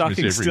Christmas,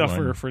 stocking stuffer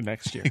everyone. for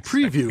next year.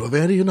 Preview of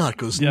Andy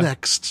Ihnatko's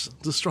next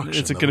destruction.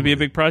 It's going to be a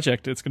big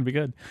project. It's going to be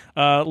good.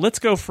 Let's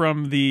go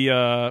from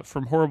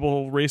from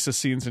horrible racist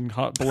scenes in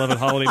beloved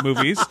holiday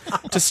movies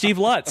to Steve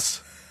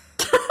Lutz.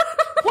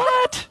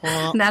 What?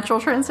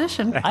 Natural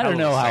transition. I don't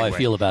know how I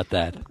feel about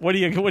that. What do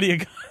you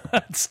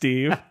got,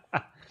 Steve?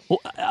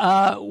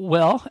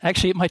 Well,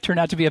 actually, it might turn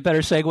out to be a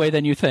better segue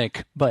than you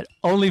think, but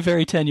only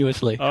very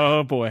tenuously.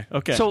 Oh boy.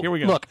 Okay. So here we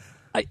go. Look,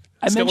 I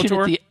mentioned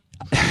at the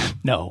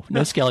no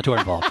Skeletor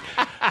involved.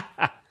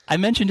 I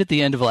mentioned at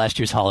the end of last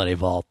year's Holiday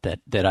Vault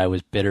that I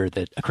was bitter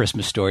that A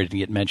Christmas Story didn't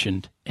get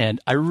mentioned, and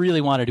I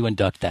really wanted to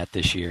induct that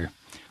this year.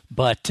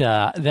 But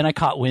then I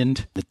caught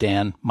wind that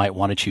Dan might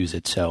want to choose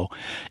it, so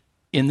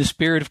in the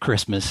spirit of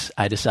Christmas,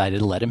 I decided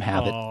to let him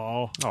have it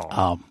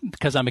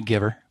because I'm a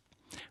giver.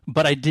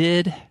 But I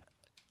did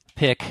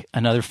pick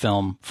another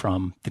film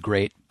from the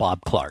great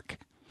Bob Clark,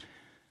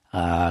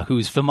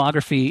 whose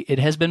filmography, it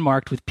has been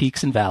marked with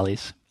peaks and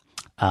valleys.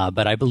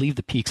 But I believe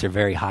the peaks are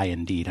very high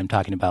indeed. I'm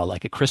talking about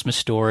like A Christmas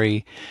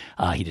Story.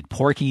 He did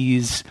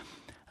Porky's,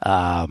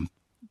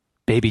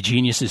 Baby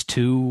Geniuses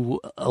 2,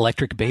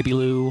 Electric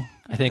Baby-Loo,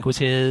 I think was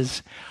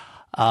his.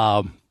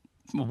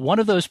 One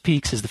of those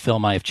peaks is the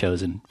film I have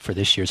chosen for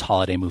this year's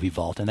Holiday Movie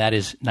Vault, and that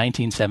is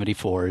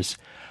 1974's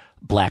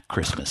Black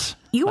Christmas.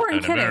 You weren't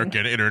An kidding.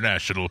 American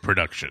international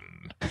production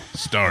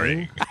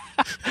starring.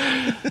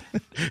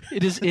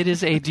 It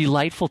is a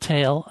delightful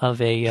tale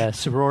of a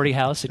sorority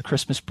house at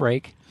Christmas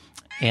break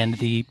and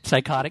the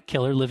psychotic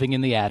killer living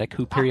in the attic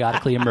who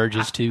periodically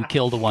emerges to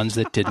kill the ones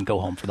that didn't go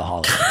home for the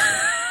holidays.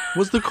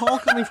 Was the call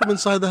coming from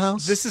inside the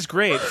house? This is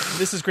great.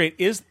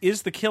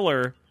 Is the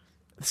killer?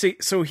 See,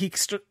 so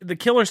the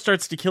killer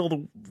starts to kill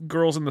the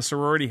girls in the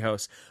sorority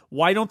house.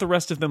 Why don't the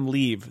rest of them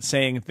leave,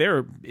 saying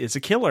there is a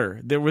killer?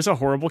 There was a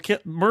horrible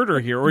murder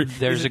here. Or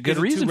there's a good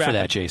reason for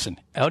that, Jason.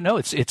 Oh no,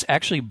 it's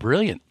actually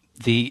brilliant.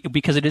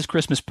 Because it is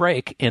Christmas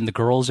break and the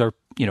girls are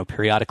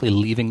periodically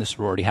leaving the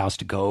sorority house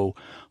to go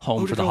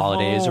home for the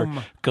holidays or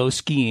go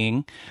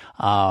skiing,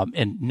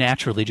 and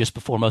naturally just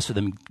before most of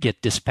them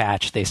get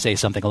dispatched, they say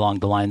something along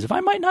the lines of, "I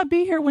might not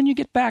be here when you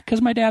get back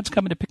because my dad's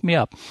coming to pick me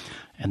up."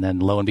 And then,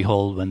 lo and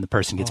behold, when the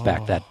person gets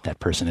back, that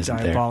person isn't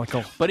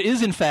diabolical. there. But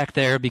is in fact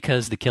there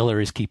because the killer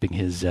is keeping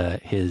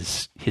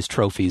his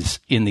trophies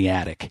in the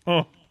attic.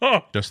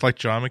 Just like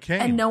John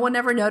McCain. And no one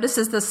ever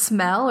notices the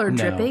smell or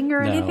dripping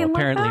or anything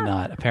like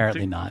that?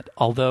 Apparently not.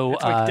 Although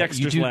it's like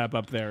Dexter's lab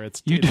up there.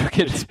 It's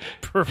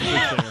perfectly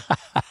clear.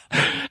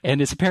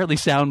 And it's apparently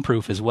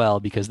soundproof as well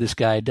because this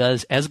guy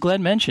does, as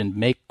Glenn mentioned,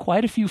 make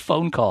quite a few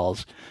phone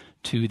calls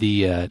to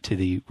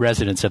the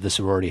residents of the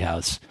sorority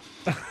house.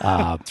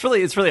 It's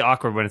really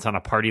awkward when it's on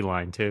a party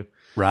line too.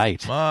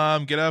 Right.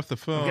 Mom, get off the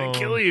phone. I'm gonna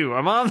kill you.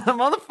 I'm on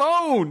the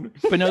phone.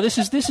 But no, this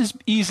is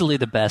easily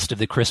the best of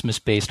the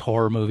Christmas-based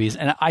horror movies,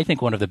 and I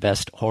think one of the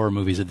best horror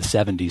movies of the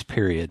 70s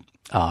period.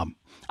 I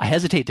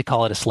hesitate to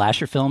call it a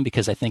slasher film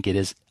because I think it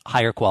is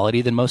higher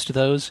quality than most of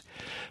those,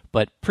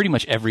 but pretty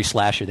much every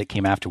slasher that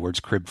came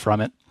afterwards cribbed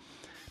from it.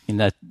 I mean,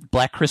 that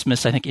Black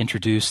Christmas, I think,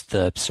 introduced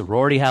the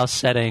sorority house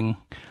setting,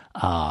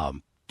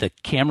 the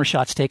camera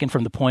shots taken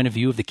from the point of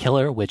view of the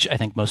killer, which I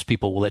think most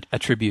people will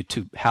attribute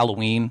to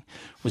Halloween,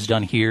 was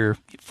done here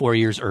 4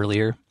 years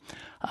earlier.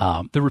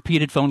 The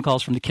repeated phone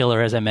calls from the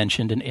killer, as I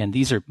mentioned, and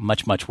these are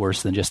much, much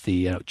worse than just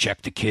the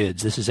check the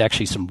kids. This is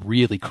actually some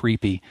really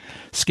creepy,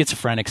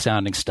 schizophrenic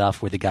sounding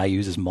stuff where the guy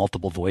uses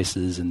multiple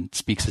voices and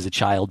speaks as a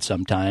child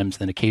sometimes,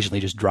 then occasionally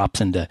just drops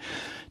into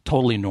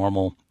totally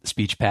normal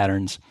speech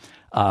patterns.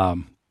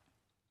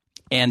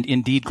 And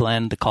indeed,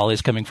 Glenn, the call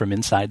is coming from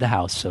inside the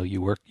house, so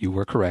you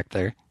were correct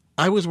there.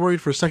 I was worried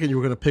for a second you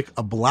were going to pick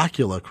a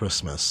Blackula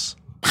Christmas.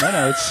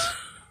 No,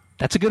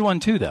 that's a good one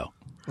too, though.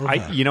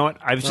 Okay. You know what?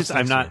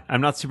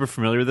 I'm not super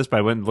familiar with this, but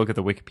I went and looked at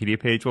the Wikipedia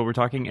page while we're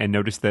talking and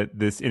noticed that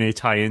this, in a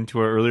tie-in to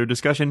our earlier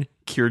discussion,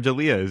 Keir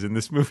Dalia is in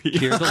this movie.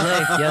 Keir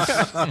Dalia,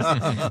 yes,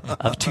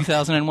 of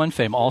 2001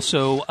 fame.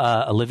 Also,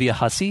 Olivia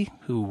Hussey,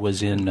 who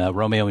was in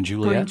Romeo and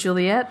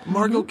Juliet.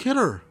 Margot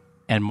Kidder.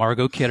 And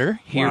Margot Kidder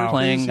here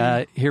playing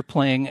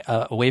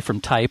away from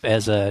type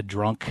as a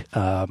drunk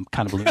kind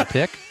of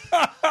lunatic.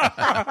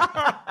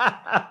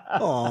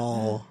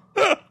 Oh,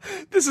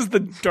 This is the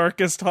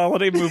darkest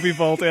holiday movie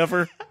vault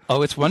ever.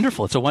 Oh, it's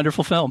wonderful. It's a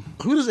wonderful film.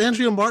 who does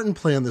Andrea Martin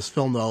play in this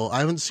film? Though I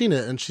haven't seen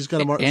it, and she's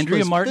got a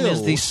Andrea Martin Phil.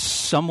 is the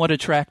somewhat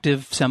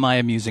attractive,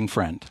 semi-amusing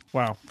friend.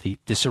 Wow. The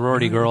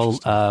sorority girl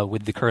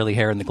with the curly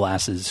hair and the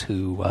glasses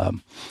who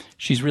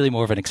she's really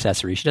more of an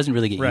accessory. She doesn't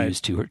really get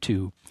used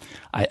to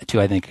I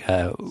think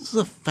This is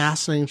a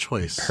fascinating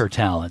choice. her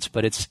talents,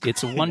 but it's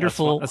a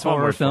wonderful that's one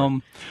horror word for it.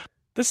 film.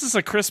 This is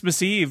a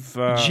Christmas Eve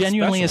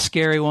Genuinely special. a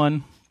scary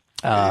one.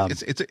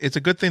 It's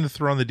a good thing to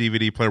throw on the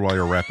DVD player while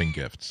you're wrapping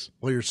gifts.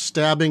 Well, you're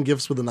stabbing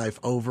gifts with a knife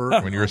over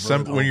When you're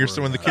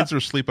when the kids are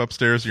asleep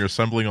upstairs and you're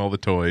assembling all the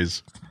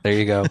toys. There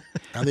you go.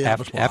 And the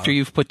abattoir. After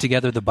you've put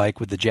together the bike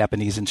with the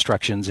Japanese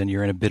instructions and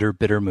you're in a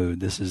bitter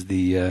mood, this is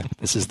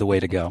the way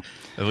to go.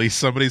 At least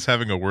somebody's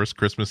having a worse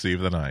Christmas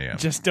Eve than I am.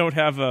 Just don't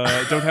have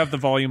the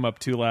volume up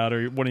too loud,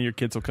 or one of your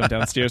kids will come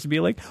downstairs and be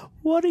like,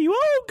 "What are you?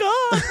 Oh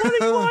God,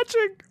 what are you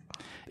watching?"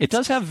 It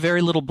does have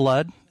very little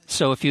blood,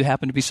 so if you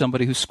happen to be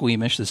somebody who's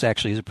squeamish, this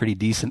actually is a pretty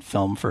decent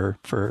film for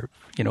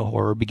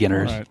horror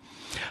beginners. Right.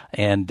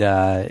 And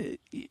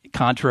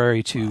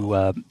contrary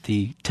to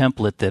the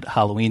template that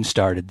Halloween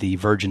started, the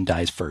virgin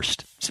dies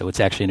first, so it's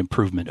actually an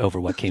improvement over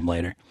what came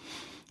later.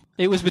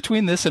 It was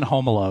between this and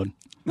Home Alone.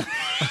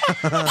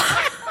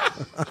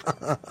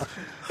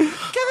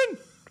 Kevin,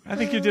 I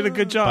think you did a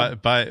good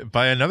job.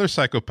 By another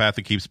psychopath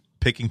that keeps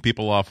picking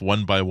people off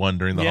one by one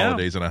during the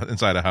holidays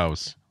inside a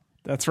house.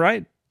 That's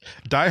right.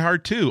 Die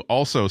Hard 2,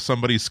 also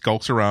somebody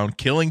skulks around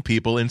killing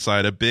people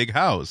inside a big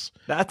house.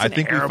 That's I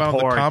think an we airport. found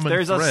the common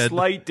There's thread. a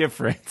slight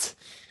difference.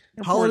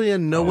 Holiday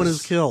and no one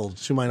is killed,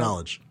 to my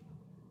knowledge.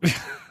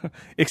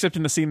 Except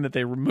in the scene that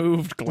they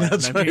removed, Glenn.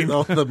 That's I right. mean,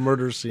 The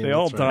murder scene. they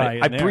all that's right.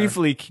 die. I in there.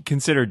 briefly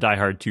considered Die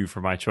Hard 2 for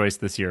my choice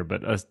this year,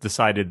 but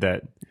decided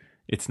that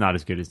it's not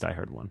as good as Die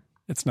Hard 1.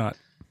 It's not.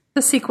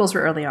 The sequels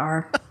really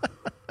are.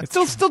 It's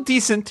still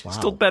decent.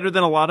 Still better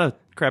than a lot of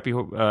crappy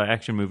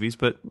action movies,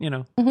 but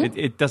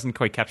it doesn't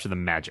quite capture the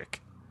magic.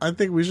 I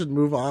think we should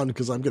move on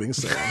because I'm getting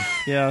sad.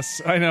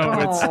 Yes, I know.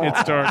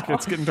 It's dark.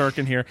 It's getting dark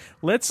in here.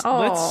 Let's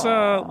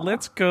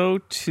go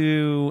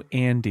to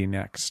Andy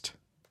next.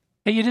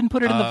 Hey, you didn't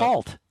put it in the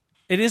vault.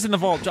 It is in the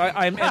vault.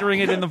 I'm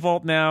entering it in the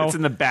vault now. It's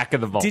in the back of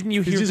the vault. Didn't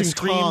you He's hear the using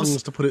screams?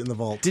 tongs to put it in the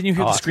vault. Didn't you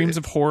hear the screams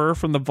of horror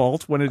from the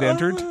vault when it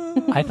entered?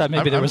 I thought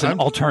maybe there was an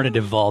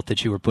alternative vault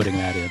that you were putting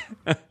that in.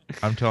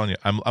 I'm telling you,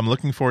 I'm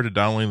looking forward to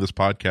downloading this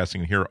podcasting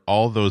and hear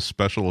all those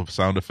special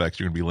sound effects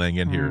you're going to be laying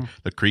in here.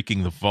 The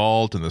creaking the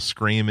vault and the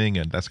screaming,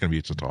 and that's going to be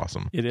just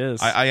awesome. It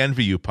is. I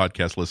envy you,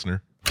 podcast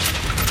listener.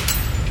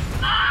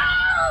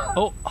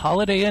 Oh,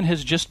 Holiday Inn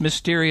has just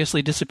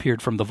mysteriously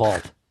disappeared from the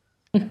vault.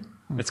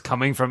 It's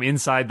coming from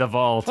inside the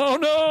vault. Oh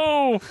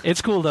no!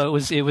 It's cool though.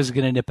 It was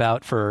going to nip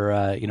out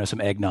for some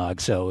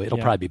eggnog, so it'll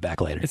probably be back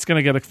later. It's going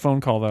to get a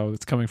phone call though.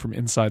 It's coming from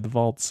inside the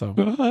vault. So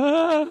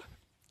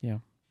yeah.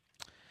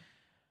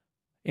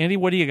 Andy,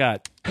 what do you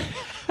got?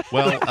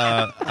 Well,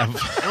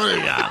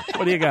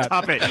 What do you got?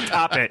 Top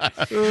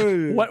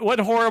it. What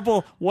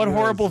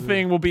horrible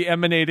thing will be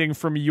emanating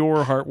from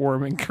your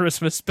heartwarming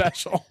Christmas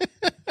special?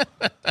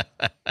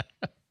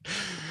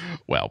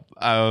 well,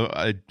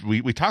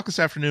 we talked this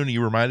afternoon, and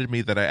you reminded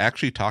me that I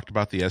actually talked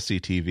about the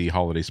SCTV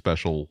holiday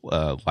special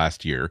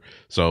last year.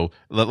 So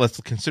let's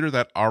consider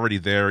that already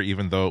there,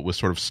 even though it was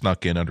sort of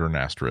snuck in under an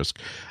asterisk.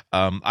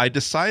 I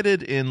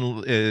decided in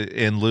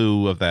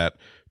lieu of that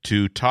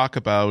to talk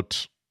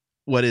about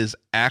what is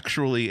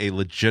actually a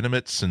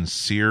legitimate,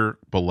 sincere,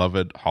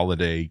 beloved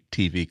holiday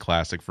TV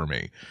classic for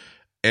me.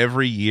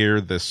 Every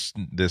year this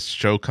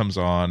show comes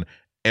on.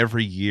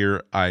 Every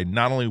year I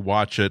not only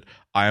watch it,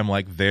 I am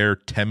like there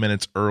 10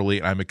 minutes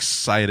early. I'm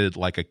excited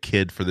like a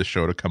kid for the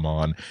show to come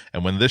on.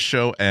 And when this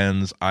show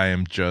ends, I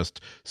am just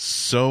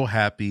so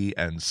happy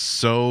and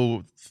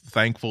so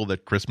thankful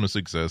that Christmas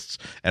exists.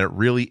 And it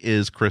really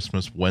is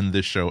Christmas when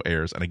this show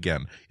airs. And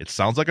again, it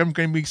sounds like I'm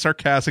going to be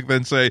sarcastic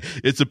then say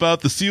it's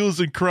about the Seals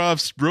and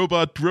Crofts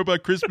robot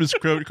Christmas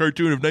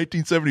cartoon of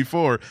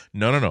 1974.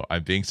 No.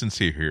 I'm being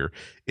sincere here.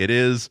 It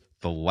is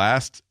the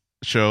last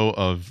show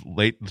of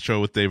Late Show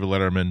with David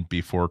Letterman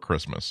before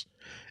Christmas.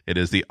 It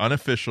is the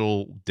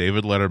unofficial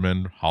David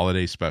Letterman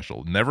holiday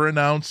special. Never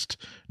announced,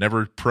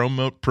 never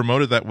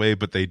promoted that way,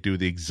 but they do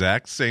the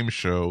exact same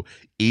show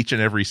each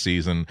and every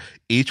season,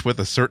 each with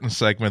a certain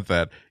segment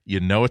that you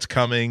know it's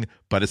coming,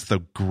 but it's the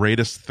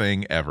greatest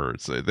thing ever.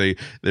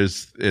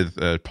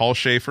 Paul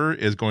Schaefer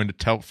is going to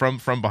tell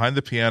from behind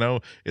the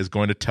piano, is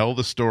going to tell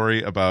the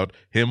story about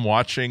him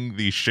watching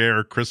the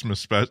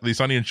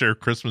Sonny and Cher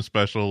Christmas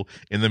special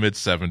in the mid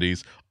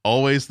 '70s.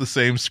 Always the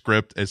same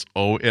script. It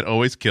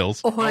always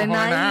kills. Holy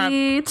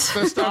night.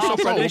 The special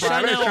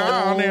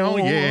Chanel,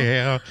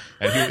 yeah.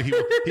 And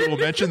he will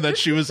mention that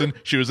she was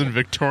in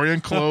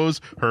Victorian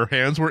clothes. Her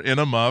hands were in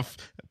a muff.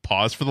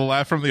 Pause for the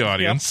laugh from the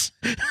audience.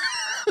 Yep.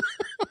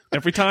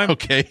 Every time.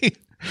 Okay.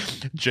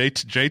 Jay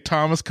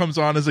Thomas comes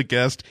on as a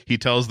guest. He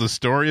tells the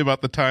story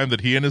about the time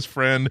that he and his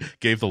friend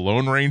gave the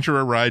Lone Ranger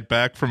a ride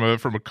back from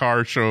a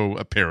car show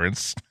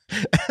appearance.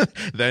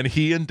 Then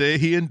he and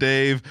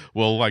Dave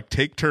will like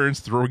take turns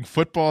throwing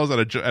footballs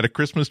at a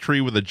Christmas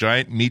tree with a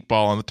giant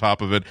meatball on the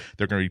top of it.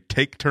 They're going to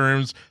take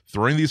turns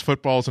throwing these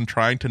footballs and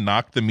trying to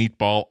knock the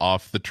meatball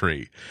off the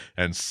tree.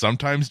 And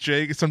sometimes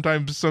Jay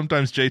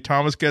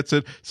Thomas gets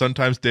it,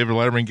 sometimes David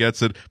Letterman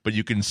gets it, but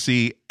you can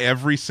see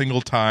every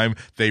single time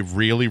they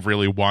really,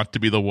 really want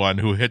to be the one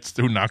who knocks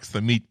the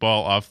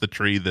meatball off the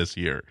tree this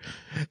year.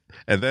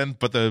 And then,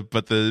 but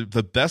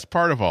the best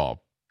part of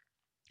all,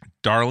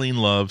 Darlene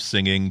Love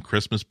singing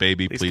 "Christmas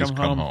Baby, Please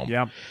Come Home."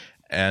 Yeah.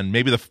 And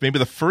maybe the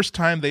first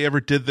time they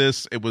ever did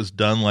this, it was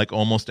done like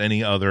almost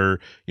any other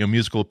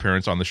musical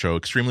appearance on the show.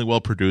 Extremely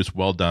well produced,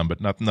 well done,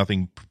 but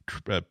nothing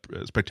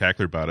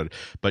spectacular about it.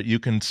 But you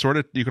can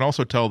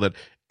also tell that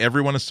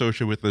everyone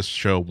associated with this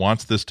show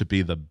wants this to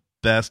be the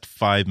best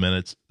 5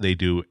 minutes they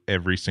do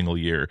every single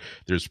year.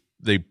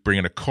 They bring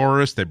in a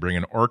chorus, they bring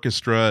in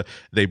orchestra,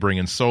 they bring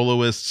in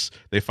soloists,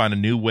 they find a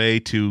new way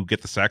to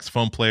get the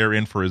saxophone player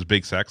in for his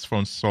big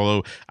saxophone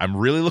solo. I'm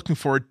really looking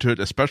forward to it,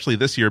 especially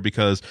this year,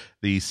 because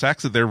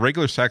their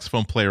regular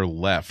saxophone player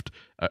left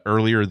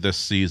earlier this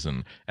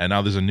season, and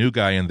now there's a new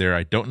guy in there.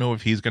 I don't know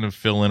if he's going to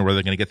fill in or whether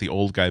they're going to get the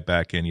old guy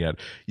back in yet.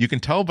 You can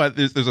tell by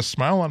there's a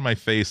smile on my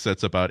face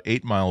that's about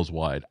 8 miles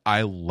wide.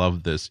 I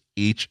love this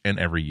each and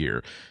every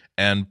year,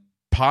 and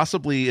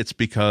possibly it's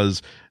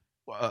because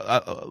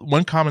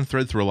one common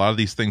thread through a lot of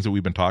these things that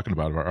we've been talking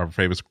about, our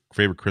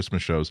favorite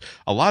Christmas shows,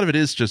 a lot of it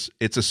is just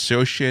it's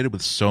associated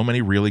with so many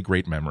really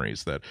great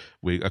memories that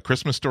a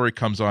Christmas Story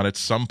comes on at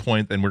some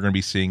point, and we're going to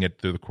be seeing it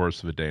through the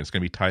course of the day. It's going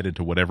to be tied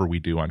into whatever we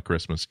do on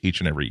Christmas each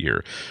and every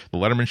year. The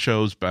Letterman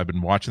shows, I've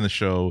been watching the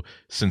show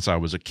since I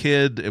was a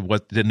kid. It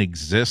didn't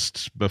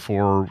exist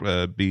before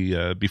I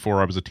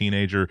was a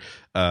teenager,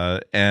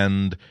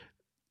 and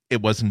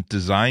it wasn't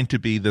designed to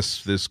be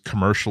this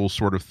commercial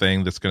sort of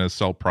thing that's going to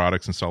sell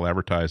products and sell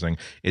advertising.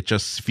 It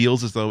just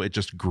feels as though it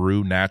just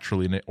grew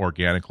naturally and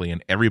organically,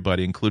 and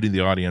everybody, including the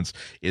audience,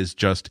 is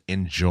just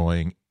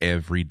enjoying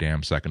every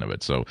damn second of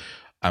it. So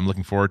I'm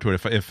looking forward to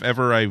it. If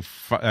ever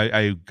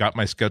I got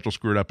my schedule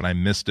screwed up and I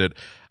missed it,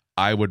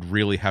 I would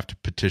really have to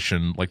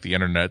petition like the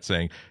internet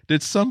saying,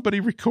 did somebody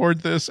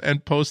record this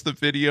and post the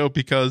video,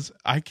 because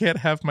I can't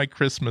have my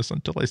Christmas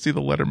until I see the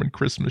Letterman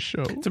Christmas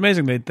show. It's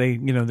amazing that they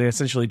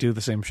essentially do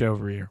the same show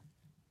every year.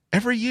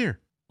 Every year.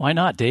 Why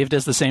not? Dave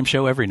does the same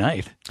show every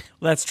night.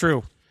 Well, that's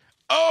true.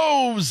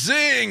 Oh,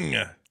 zing!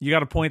 You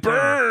got a point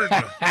there.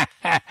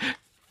 Burn!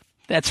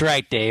 That's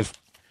right, Dave.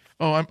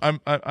 Oh,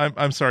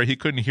 I'm sorry. He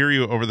couldn't hear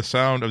you over the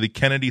sound of the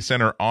Kennedy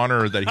Center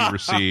honor that he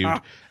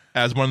received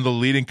as one of the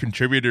leading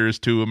contributors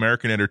to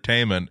American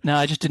entertainment. No,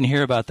 I just didn't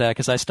hear about that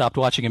because I stopped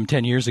watching him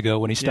 10 years ago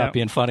when he stopped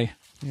being funny.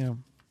 Yeah.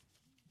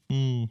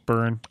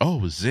 Burn.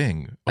 Oh,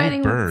 zing.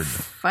 Burn.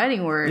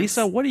 Fighting words.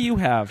 Lisa, what do you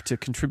have to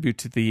contribute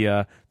to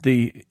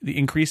the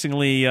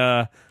increasingly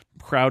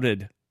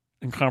crowded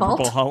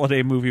Incomparable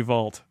Holiday Movie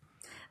Vault?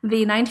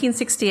 The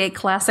 1968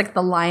 classic,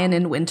 The Lion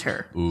in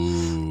Winter.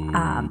 Ooh,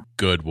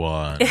 good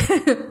one.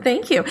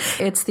 Thank you.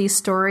 It's the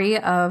story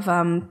of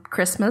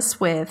Christmas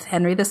with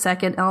Henry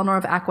II, Eleanor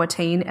of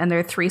Aquitaine, and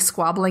their 3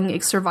 squabbling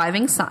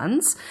surviving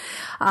sons.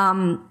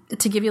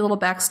 To give you a little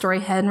backstory,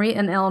 Henry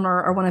and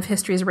Eleanor are one of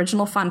history's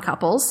original fun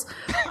couples.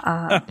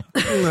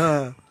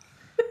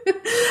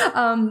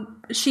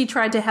 She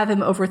tried to have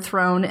him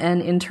overthrown,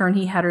 and in turn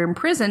he had her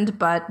imprisoned,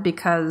 but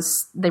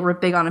because they were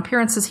big on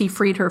appearances, he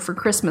freed her for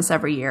Christmas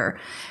every year.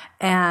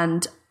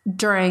 And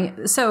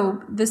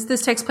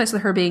this takes place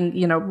with her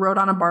being, rowed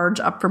on a barge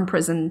up from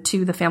prison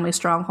to the family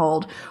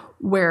stronghold,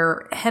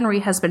 where Henry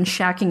has been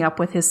shacking up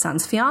with his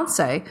son's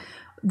fiancée.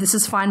 This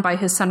is fine by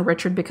his son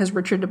Richard, because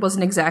Richard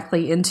wasn't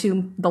exactly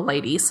into the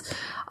ladies.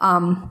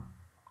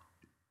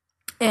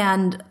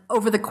 And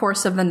over the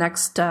course of the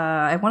next,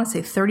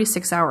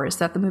 36 hours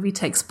that the movie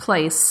takes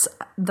place,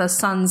 the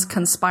sons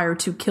conspire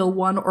to kill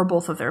one or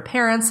both of their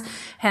parents.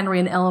 Henry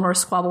and Eleanor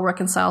squabble,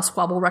 reconcile,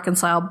 blah,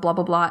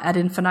 blah, blah, ad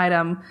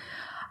infinitum.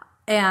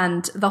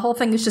 And the whole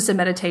thing is just a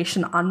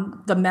meditation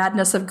on the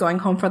madness of going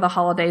home for the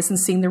holidays and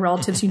seeing the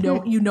relatives you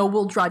know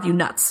will drive you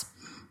nuts.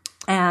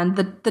 And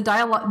the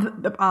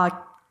dialogue,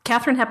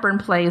 Katharine Hepburn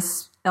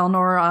plays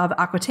Eleanor of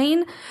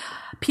Aquitaine.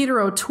 Peter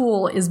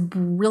O'Toole is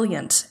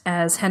brilliant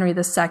as Henry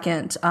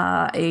II.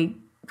 A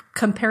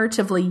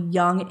comparatively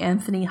young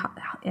Anthony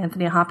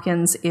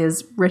Hopkins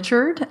is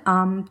Richard.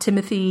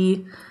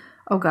 Timothy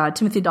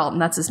Dalton,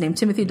 that's his name.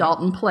 Timothy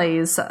Dalton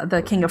plays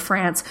the King of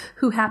France,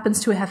 who happens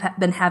to have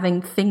been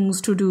having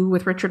things to do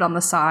with Richard on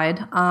the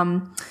side.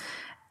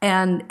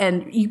 And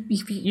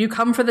you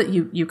come for the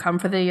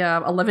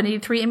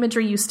 1183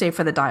 imagery. You stay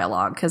for the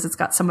dialogue because it's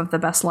got some of the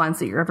best lines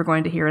that you're ever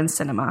going to hear in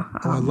cinema.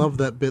 I love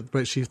that bit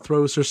where she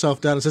throws herself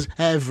down and says,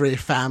 "Every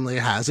family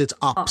has its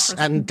ups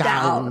and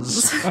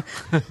downs."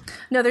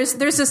 No,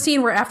 there's a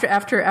scene where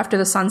after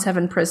the sons have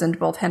imprisoned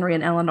both Henry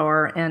and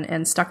Eleanor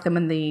and stuck them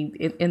in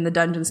the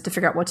dungeons to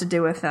figure out what to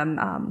do with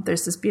them.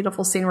 There's this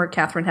beautiful scene where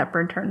Katharine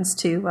Hepburn turns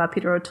to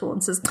Peter O'Toole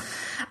and says,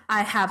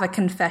 "I have a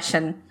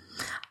confession.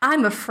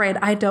 I'm afraid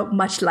I don't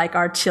much like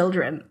our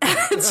children."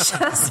 It's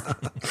just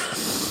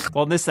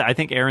Well, I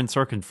think Aaron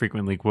Sorkin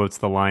frequently quotes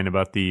the line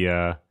about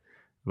the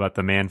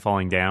man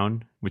falling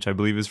down, which I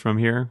believe is from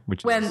here.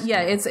 It's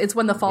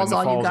when the fall's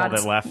all you got. All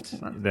that left.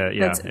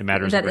 It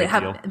matters a great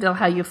deal.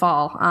 How you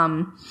fall.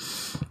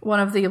 One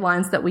of the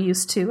lines that we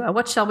used to,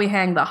 "What shall we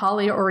hang, the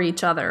holly or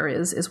each other?"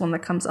 is one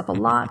that comes up a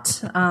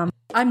lot.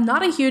 I'm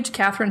not a huge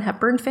Katharine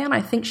Hepburn fan.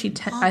 I think she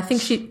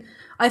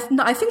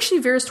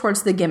veers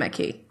towards the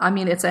gimmicky. I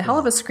mean, it's a hell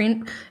of a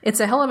screen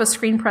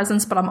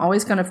presence, but I'm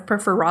always going to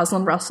prefer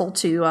Rosalind Russell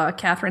to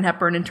Katharine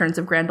Hepburn in terms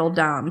of grand old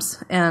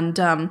dames. And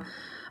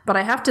but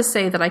I have to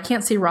say that I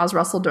can't see Ros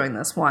Russell doing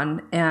this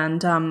one.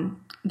 And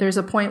there's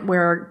a point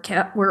where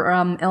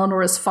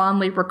Eleanor is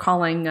fondly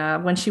recalling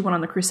when she went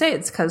on the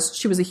Crusades, because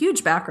she was a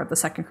huge backer of the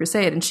Second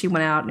Crusade, and she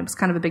went out, and it was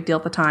kind of a big deal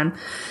at the time.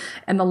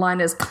 And the line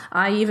is,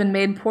 "I even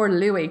made poor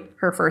Louis,"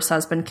 her first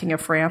husband, King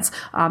of France,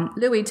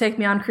 "Louis, take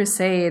me on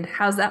crusade.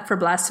 How's that for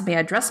blasphemy?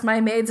 I dressed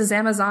my maids as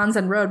Amazons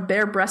and rode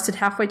bare-breasted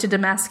halfway to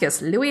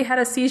Damascus. Louis had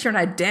a seizure and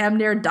I damn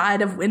near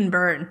died of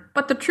windburn.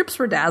 But the troops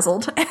were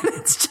dazzled." And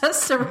it's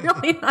just a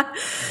really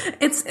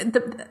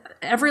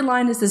every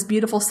line is this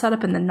beautiful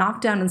setup and then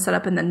knockdown and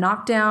setup and then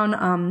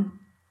knockdown.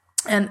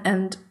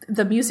 And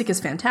the music is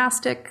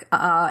fantastic.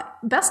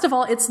 Best of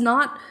all, it's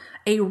not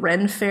a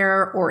Ren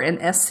Fair or an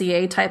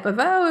SCA type of,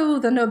 oh,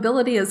 the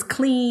nobility is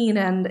clean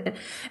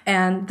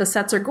and the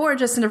sets are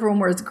gorgeous and everyone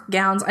wears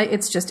gowns.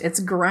 It's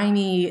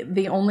grimy.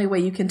 The only way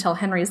you can tell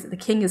Henry is that the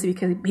king is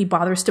because he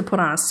bothers to put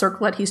on a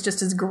circlet. He's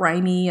just as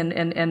grimy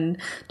and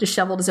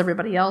disheveled as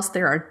everybody else.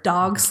 There are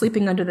dogs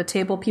sleeping under the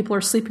table. People are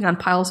sleeping on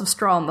piles of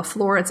straw on the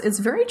floor. It's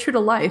very true to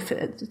life,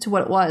 to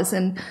what it was.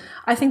 And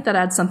I think that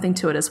adds something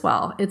to it as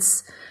well.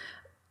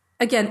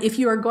 Again, if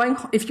you're going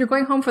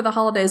home for the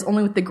holidays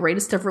only with the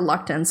greatest of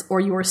reluctance, or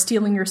you are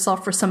steeling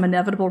yourself for some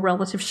inevitable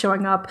relative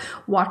showing up,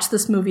 watch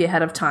this movie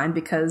ahead of time,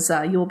 because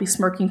you will be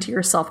smirking to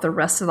yourself the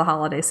rest of the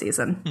holiday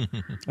season.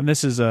 And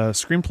this is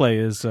screenplay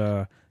is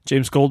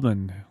James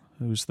Goldman,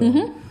 who's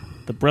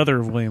the brother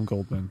of William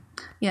Goldman.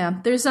 Yeah,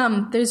 there's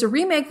a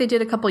remake they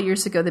did a couple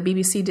years ago. The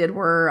BBC did,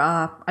 where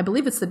I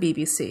believe it's the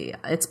BBC.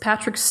 It's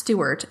Patrick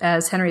Stewart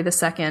as Henry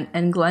II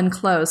and Glenn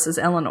Close as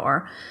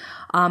Eleanor.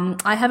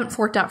 I haven't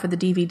forked out for the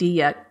DVD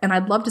yet, and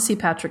I'd love to see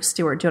Patrick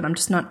Stewart do it. I'm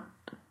just not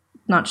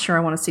sure I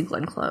want to see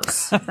Glenn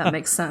Close, if that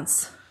makes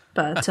sense.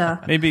 But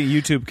maybe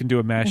YouTube can do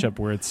a mashup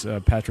where it's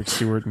Patrick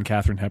Stewart and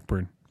Katharine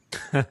Hepburn.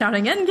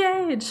 Shouting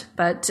engage.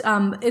 But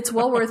it's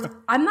well worth.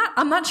 I'm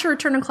not sure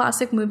Turner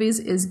Classic Movies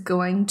is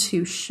going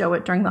to show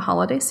it during the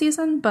holiday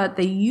season, but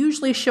they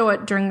usually show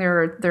it during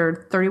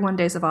their 31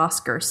 days of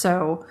Oscar.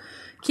 So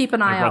keep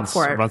an eye out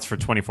for it. It runs for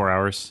 24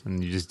 hours,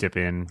 and you just dip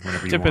in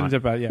whenever you want. Dip in,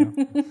 dip out, yeah.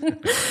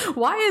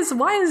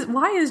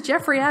 Why is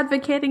Jeffrey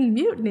advocating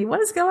mutiny?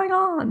 What is going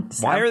on?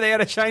 Why are they at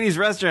a Chinese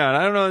restaurant?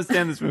 I don't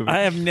understand this movie.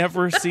 I have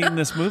never seen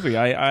this movie.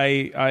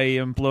 I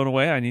am blown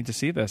away. I need to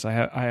see this. I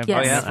have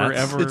never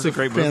ever. It's a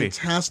great movie. movie.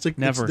 Fantastic.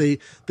 Never. They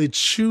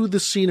chew the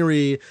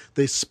scenery,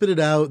 they spit it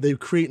out, they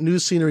create new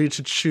scenery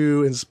to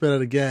chew and spit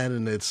out again,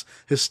 and it's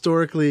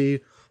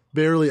historically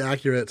barely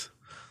accurate.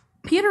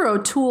 Peter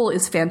O'Toole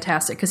is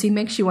fantastic because he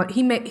makes you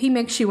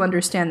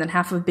understand that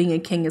half of being a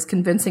king is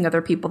convincing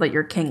other people that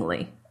you're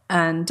kingly,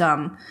 and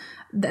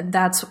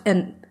that's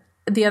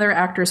the other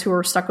actors who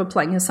are stuck with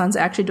playing his sons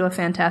actually do a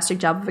fantastic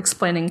job of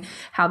explaining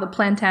how the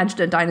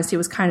Plantagenet dynasty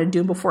was kind of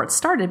doomed before it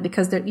started,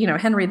 because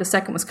Henry II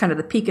was kind of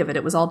the peak of it.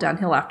 It was all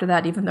downhill after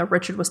that, even though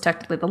Richard was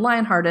technically the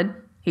Lion-Hearted.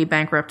 He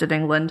bankrupted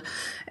England,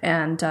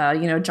 and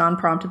John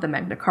prompted the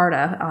Magna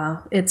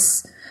Carta.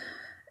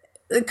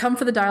 Come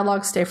for the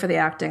dialogue, stay for the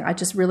acting.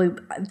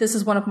 This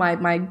is one of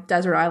my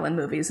desert island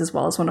movies as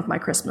well as one of my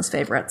Christmas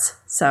favorites.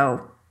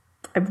 So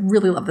I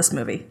really love this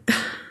movie.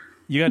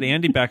 You got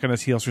Andy back on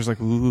his heels. She's like,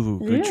 "Ooh,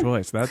 good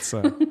choice." That's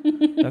a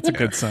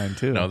good sign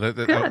too. No,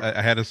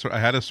 I had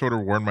to sort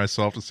of warn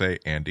myself to say,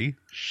 Andy,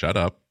 shut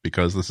up,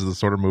 because this is the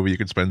sort of movie you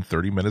can spend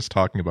 30 minutes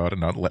talking about and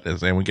not let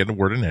anyone get a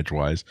word in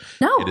edgewise.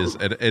 No,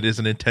 it is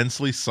an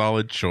intensely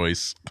solid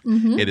choice.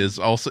 Mm-hmm. It is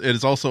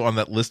also on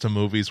that list of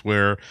movies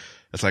where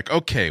it's like,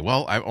 okay,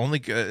 well, I only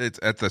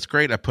that's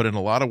great. I put in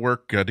a lot of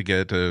work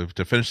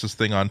to finish this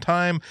thing on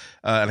time,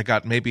 and I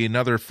got maybe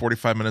another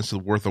 45 minutes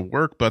worth of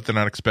work, but they're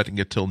not expecting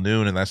it till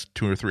noon, and that's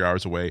 2 or 3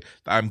 hours away.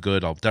 I'm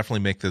good. I'll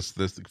definitely make this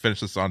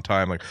finish this on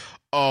time. Like,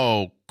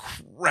 oh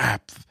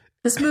crap.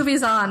 This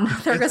movie's on.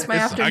 There goes my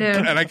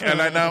afternoon.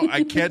 I know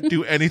I can't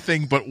do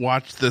anything but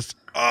watch this.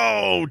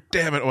 Oh,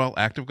 damn it. Well,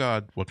 act of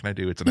God. What can I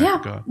do? It's an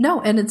act of God. No,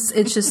 and it's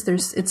just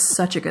it's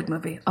such a good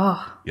movie.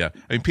 Oh. Yeah.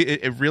 I mean,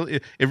 it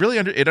really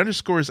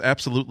underscores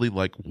absolutely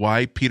like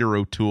why Peter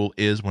O'Toole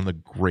is one of the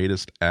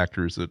greatest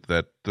actors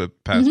that the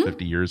past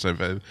 50 years have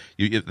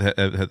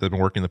been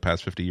working the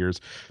past 50 years,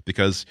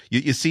 because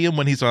you see him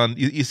when he's on,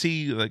 you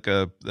see like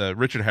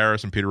Richard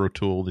Harris and Peter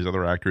O'Toole, these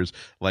other actors,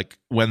 like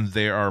when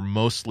they are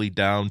mostly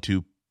down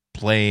to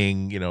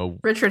playing,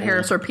 Richard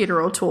Harris or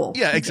Peter O'Toole.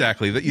 Yeah,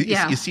 exactly.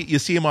 You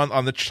see him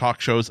on the talk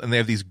shows, and they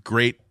have these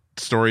great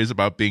stories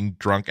about being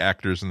drunk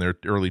actors in their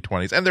early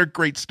 20s, and they're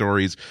great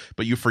stories,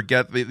 but you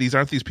forget these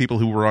aren't these people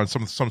who were on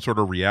some sort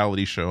of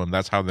reality show, and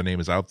that's how the name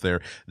is out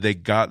there. They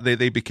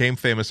became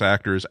famous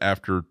actors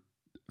after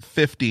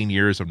 15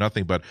 years of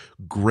nothing but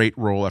great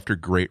role after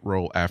great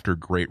role after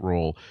great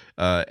role,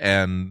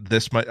 and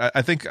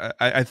I think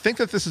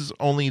that this is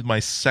only my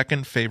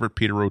second favorite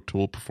Peter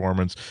O'Toole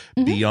performance,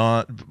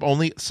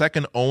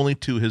 second only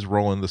to his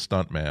role in The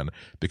Stuntman,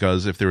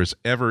 because if there was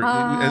ever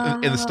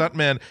in The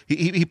Stuntman,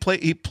 he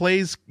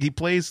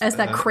plays as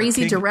that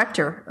crazy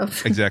director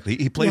of exactly,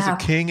 he plays a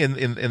king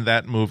in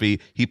that movie.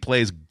 He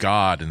plays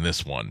God in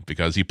this one,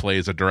 because he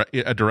plays a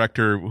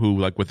director who,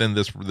 like, within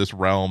this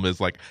realm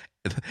is like,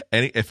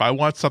 if I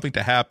want something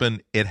to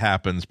happen, it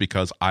happens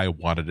because I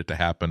wanted it to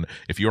happen.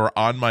 If you're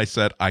on my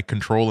set, I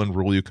control and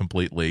rule you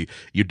completely.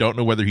 You don't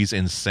know whether he's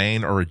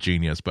insane or a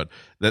genius, but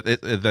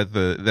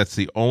that's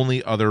the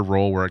only other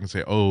role where I can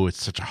say, oh,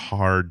 it's such a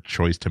hard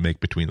choice to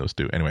make between those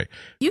two. Anyway,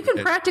 you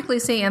can practically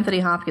see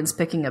Anthony Hopkins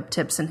picking up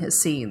tips in his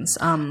scenes.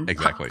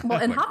 Exactly.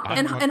 And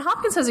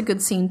Hopkins has a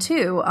good scene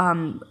too.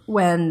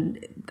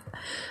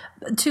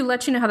 To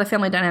let you know how the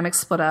family dynamics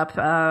split up,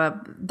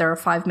 there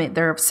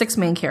are 6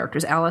 main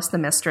characters: Alice, the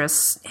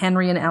mistress;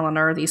 Henry and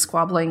Eleanor, the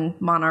squabbling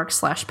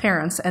monarchs /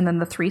 parents; and then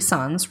the 3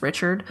 sons: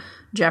 Richard,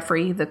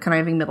 Geoffrey, the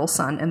conniving middle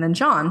son, and then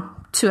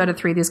John. 2 out of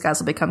 3 of these guys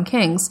will become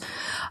kings.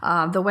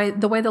 The way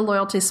the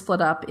loyalty split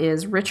up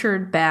is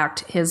Richard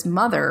backed his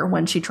mother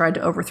when she tried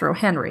to overthrow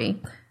Henry,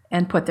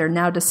 and put their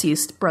now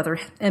deceased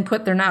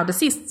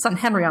son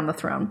Henry on the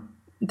throne.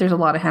 There's a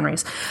lot of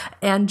Henrys.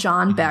 And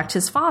John backed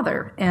his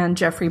father, and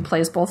Geoffrey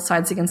plays both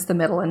sides against the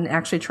middle and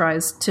actually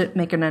tries to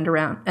make an end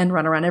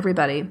run around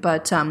everybody.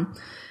 But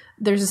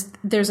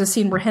there's a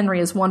scene where Henry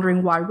is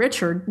wondering why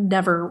Richard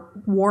never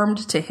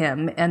warmed to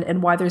him,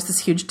 and why there's this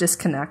huge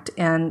disconnect.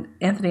 And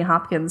Anthony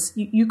Hopkins,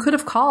 you could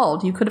have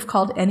called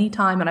any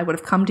time, and I would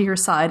have come to your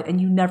side,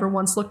 and you never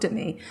once looked at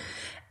me.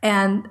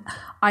 And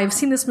I've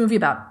seen this movie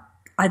about,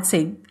 I'd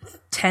say,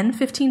 10,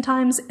 15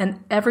 times,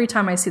 and every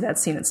time I see that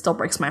scene, it still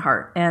breaks my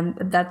heart. And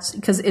that's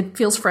because it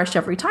feels fresh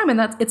every time,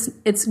 and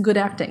it's good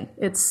acting.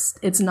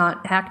 It's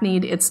not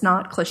hackneyed, it's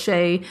not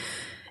cliche,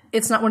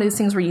 it's not one of these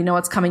things where you know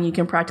it's coming, you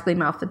can practically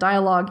mouth the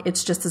dialogue.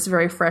 It's just this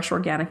very fresh,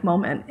 organic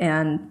moment.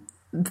 And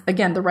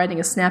again, the writing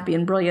is snappy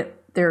and brilliant.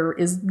 There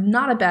is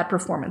not a bad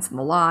performance in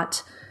the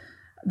lot.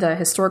 The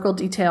historical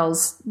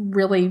details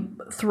really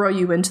throw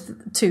you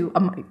into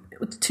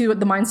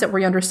the mindset where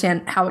you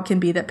understand how it can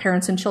be that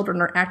parents and children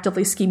are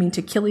actively scheming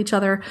to kill each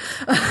other.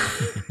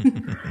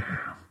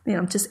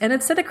 And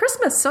it's set at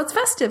Christmas, so it's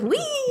festive. Whee!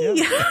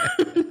 Yep.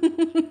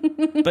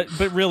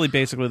 but really,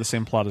 basically the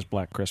same plot as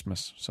Black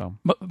Christmas. So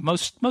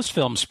most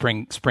films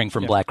spring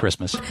from Black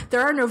Christmas. There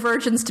are no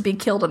virgins to be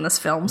killed in this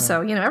film, so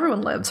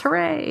everyone lives.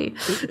 Hooray!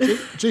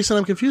 Jason,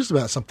 I'm confused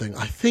about something.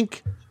 I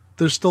think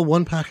there's still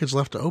one package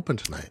left to open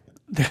tonight.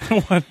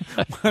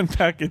 one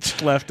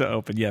package left to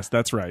open. Yes,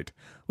 that's right.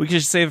 We can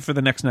just save it for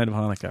the next night of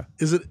Hanukkah.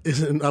 Is it?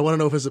 I want to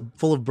know if is it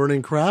full of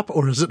burning crap,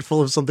 or is it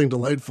full of something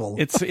delightful?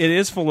 It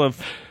is full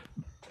of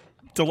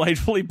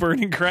delightfully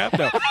burning crap.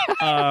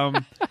 No.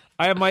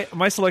 I have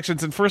my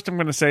selections, and first I'm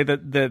going to say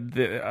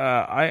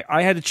that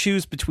I had to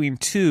choose between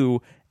 2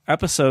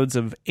 episodes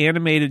of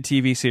animated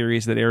TV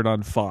series that aired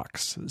on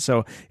Fox.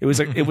 So it was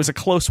a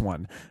close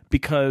one,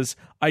 because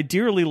I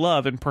dearly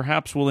love, and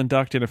perhaps will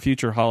induct in a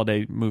future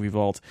holiday movie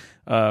vault,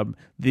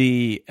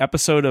 the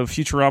episode of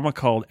Futurama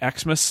called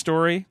Xmas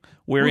Story,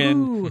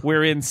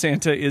 wherein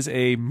Santa is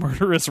a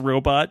murderous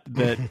robot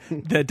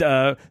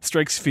that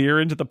strikes fear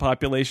into the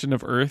population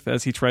of Earth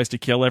as he tries to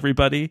kill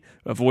everybody.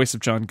 A voice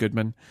of John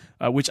Goodman,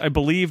 which I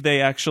believe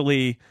they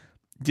actually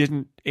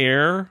didn't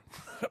air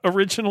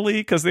originally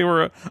because they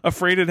were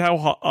afraid of how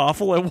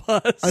awful it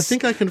was. I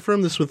think I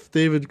confirmed this with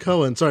David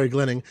Cohen. Sorry,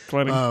 Glenning.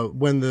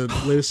 When the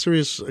latest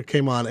series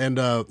came on, and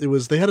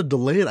they had to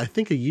delay it, I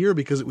think, a year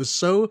because it was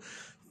so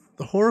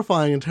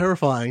horrifying and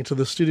terrifying to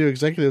the studio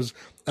executives.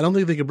 I don't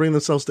think they could bring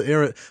themselves to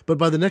air it. But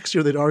by the next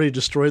year, they'd already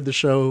destroyed the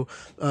show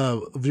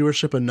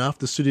viewership enough.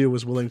 The studio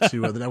was willing to.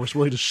 The network was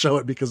willing to show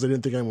it because they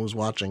didn't think anyone was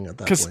watching at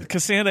that point.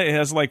 Because Santa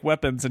has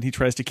weapons and he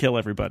tries to kill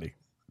everybody.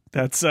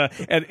 That's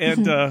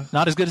and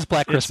Not as good as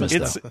Black Christmas,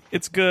 though.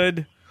 It's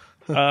good.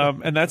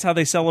 And that's how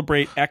they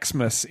celebrate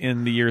Xmas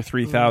in the year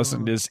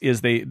 3000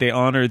 is they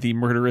honor the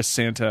murderous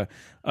Santa.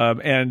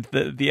 And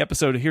the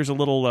episode, here's a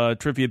little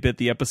trivia bit.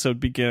 The episode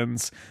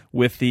begins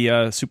with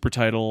the super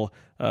title,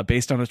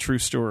 based on a true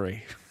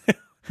story.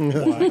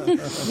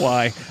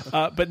 Why?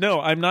 But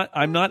no, I'm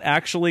not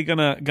actually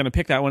gonna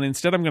pick that one.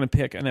 Instead, I'm gonna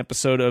pick an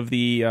episode of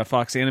the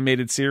Fox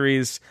animated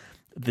series,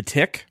 The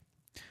Tick,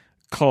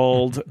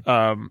 called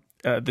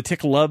The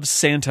Tick Loves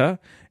Santa.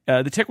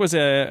 The Tick was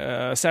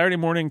a Saturday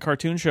morning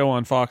cartoon show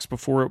on Fox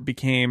before it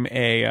became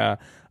a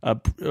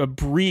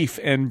brief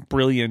and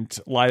brilliant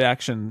live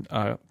action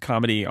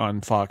comedy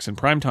on Fox in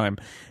primetime.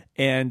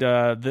 And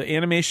the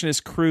animation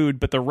is crude,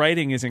 but the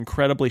writing is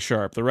incredibly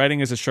sharp. The writing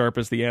is as sharp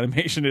as the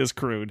animation is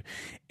crude.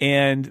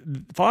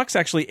 And Fox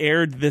actually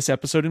aired this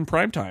episode in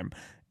primetime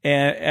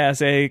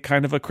as a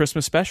kind of a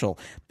Christmas special.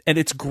 And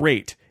it's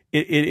great.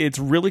 It's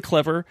really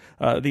clever.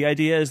 The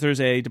idea is there's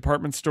a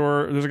department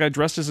store. There's a guy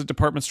dressed as a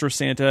department store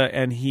Santa,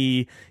 and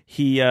he's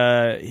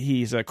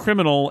a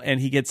criminal, and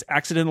he gets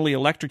accidentally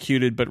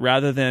electrocuted. But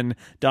rather than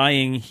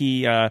dying,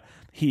 he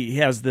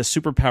has this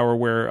superpower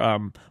where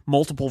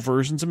multiple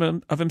versions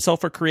of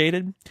himself are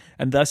created,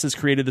 and thus has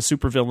created the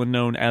supervillain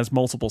known as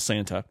Multiple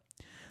Santa.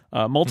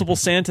 Multiple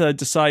Santa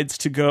decides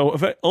to go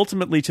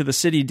ultimately to the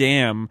city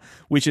dam,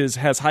 which has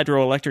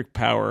hydroelectric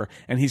power,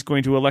 and he's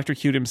going to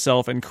electrocute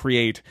himself and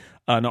create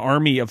an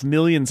army of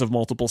millions of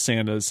Multiple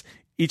Santas,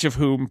 each of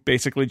whom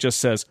basically just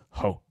says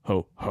ho,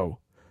 ho, ho,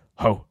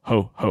 ho,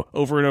 ho, ho,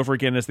 over and over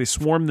again as they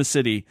swarm the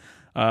city,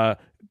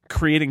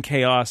 creating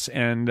chaos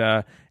and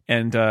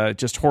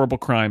just horrible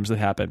crimes that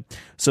happen.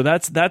 So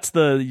that's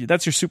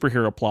your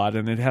superhero plot,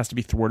 and it has to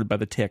be thwarted by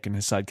the Tick and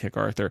his sidekick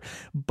Arthur.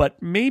 But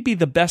maybe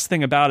the best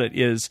thing about it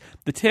is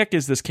the Tick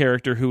is this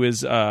character who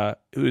is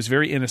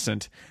very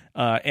innocent,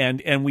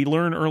 and we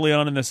learn early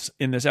on in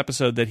this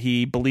episode that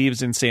he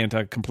believes in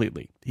Santa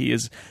completely.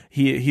 He's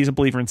a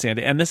believer in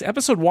Santa, and this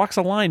episode walks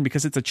a line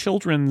because it's a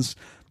children's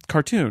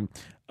cartoon.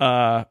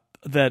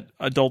 That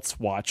adults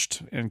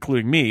watched,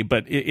 including me,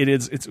 but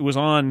it was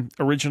on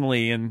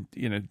originally in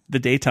the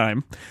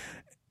daytime,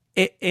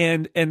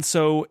 and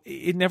so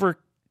it never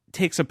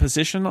takes a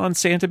position on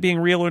Santa being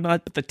real or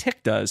not. But the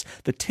Tick does.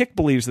 The Tick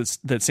believes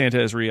that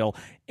Santa is real,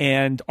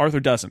 and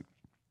Arthur doesn't.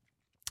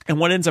 And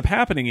what ends up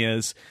happening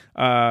is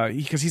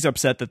because he's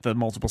upset that the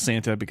Multiple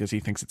Santa, because he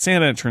thinks it's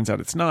Santa, and it turns out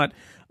it's not.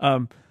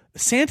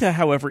 Santa,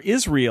 however,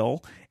 is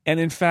real, and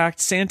in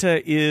fact,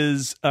 Santa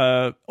is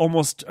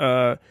almost.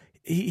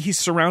 He's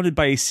surrounded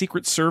by a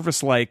Secret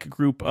Service-like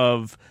group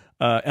of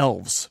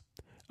elves.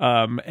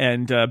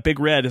 And Big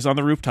Red is on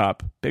the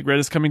rooftop. Big Red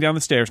is coming down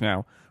the stairs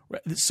now.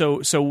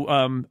 So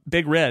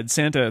Big Red,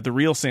 Santa, the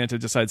real Santa,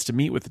 decides to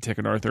meet with the Tick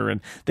and Arthur, and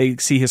they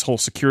see his whole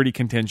security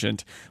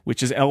contingent,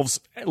 which is elves,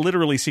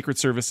 literally Secret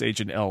Service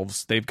agent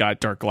elves. They've got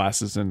dark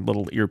glasses and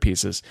little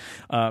earpieces.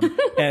 And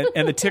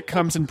the Tick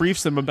comes and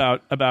briefs them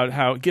about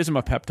how, gives him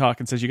a pep talk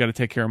and says, you got to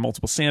take care of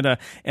Multiple Santa.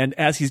 And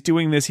as he's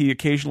doing this, he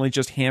occasionally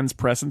just hands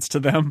presents to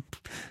them,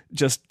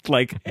 just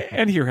like,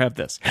 and here, have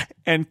this,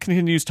 and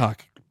continues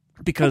talking.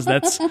 Because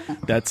it's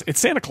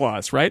Santa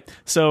Claus, right?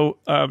 So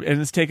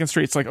and it's taken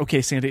straight. It's like,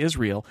 okay, Santa is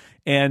real,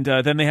 and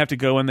then they have to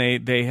go and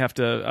they have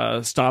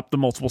to stop the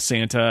Multiple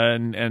Santa,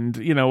 and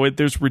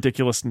there's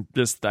ridiculous.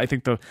 I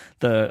think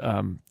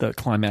the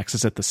climax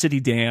is at the city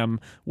dam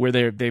where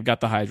they've got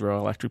the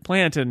hydroelectric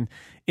plant, and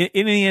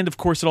in the end, of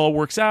course, it all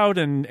works out,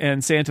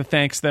 and Santa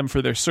thanks them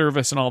for their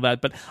service and all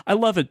that. But I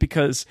love it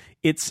because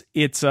it's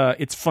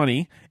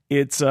funny.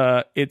 It's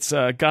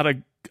got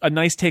a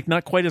nice take,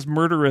 not quite as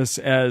murderous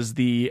as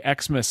the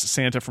Xmas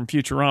Santa from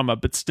Futurama,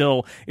 but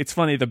still, it's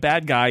funny. The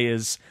bad guy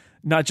is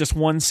not just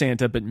one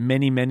Santa, but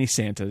many, many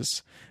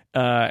Santas,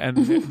 and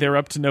they're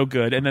up to no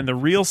good. And then the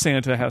real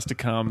Santa has to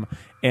come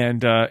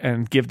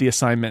and give the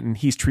assignment, and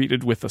he's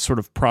treated with a sort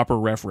of proper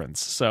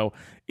reverence. So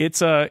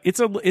it's a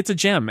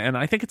gem, and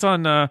I think it's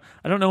on. I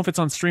don't know if it's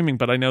on streaming,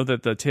 but I know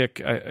that the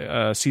Tick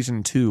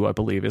season 2, I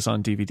believe, is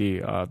on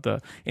DVD.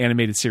 The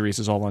animated series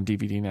is all on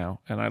DVD now,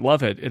 and I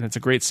love it, and it's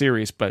a great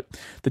series. But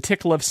the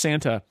Tick Loves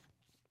Santa,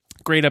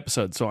 great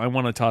episode. So I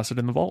want to toss it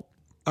in the vault.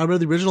 I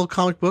read the original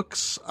comic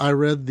books. I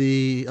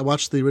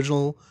watched the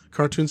original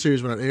cartoon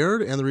series when it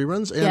aired and the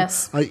reruns. And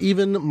yes. I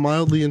even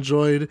mildly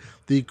enjoyed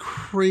the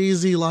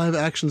crazy live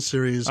action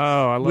series.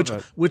 Oh, I love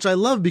it. Which I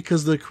love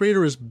because the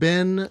creator is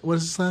Ben, what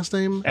is his last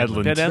name?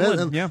 Edlund. Ben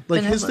Edlund, yeah.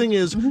 Like Ben his Edlund. thing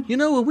is,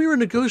 when we were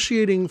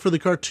negotiating for the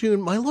cartoon,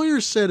 my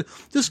lawyer said,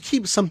 just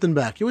keep something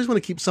back. You always want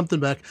to keep something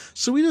back.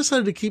 So we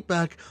decided to keep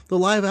back the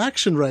live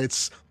action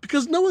rights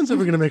because no one's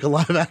ever going to make a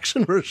live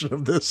action version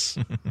of this.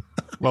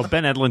 Well,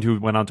 Ben Edlund, who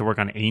went on to work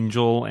on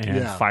Angel and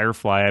Yeah.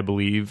 Firefly, I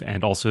believe,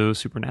 and also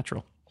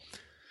Supernatural.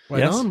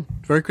 Right on.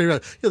 Very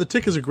creative. Yeah, the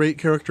Tick is a great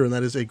character, and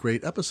that is a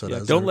great episode. Yeah,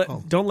 as I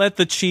recall. don't let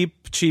the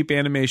cheap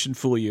animation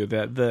fool you.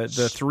 That the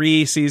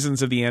 3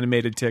 seasons of the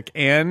animated Tick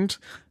and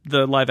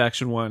the live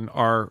action one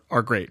are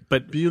great.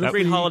 But a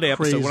Beautifully great holiday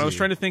episode. When I was crazy.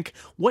 trying to think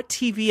what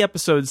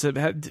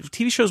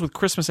TV shows with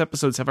Christmas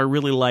episodes have I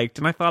really liked,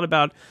 and I thought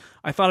about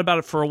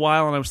it for a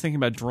while, and I was thinking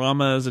about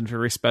dramas and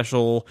very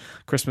special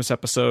Christmas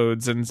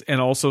episodes, and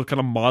also kind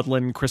of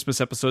maudlin Christmas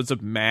episodes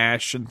of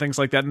MASH and things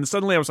like that. And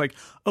suddenly I was like,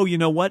 oh, you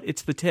know what?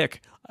 It's The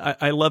Tick.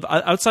 I love,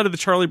 outside of the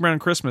Charlie Brown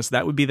Christmas,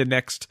 that would be the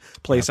next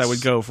place I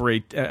would go for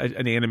an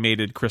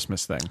animated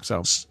Christmas thing.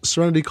 So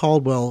Serenity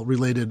Caldwell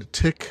related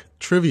Tick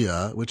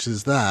trivia, which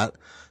is that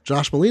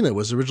Josh Malina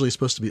was originally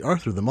supposed to be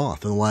Arthur the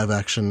Moth in the live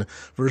action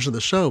version of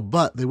the show,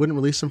 but they wouldn't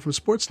release him from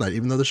Sports Night,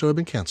 even though the show had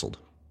been canceled.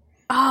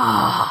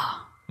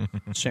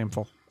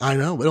 shameful. I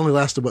know. It only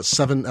lasted, 4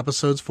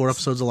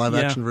 episodes of live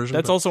action version.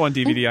 That's also on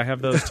DVD. I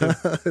have those too.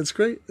 It's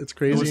great. It's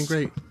crazy and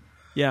great.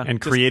 Yeah,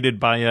 And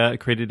created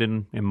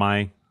in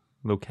my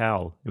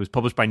locale. It was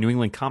published by New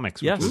England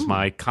Comics, which Yes. was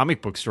my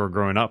comic book store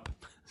growing up.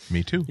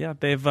 Me too. Yeah,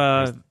 they've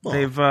I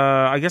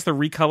guess they're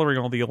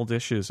recoloring all the old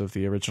issues of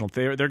the original.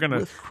 They're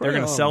gonna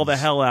sell the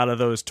hell out of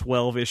those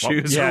 12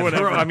 issues or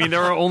whatever.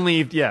 There are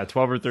only 12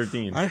 or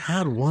 13. I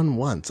had one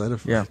once. I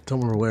don't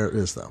remember where it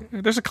is, though.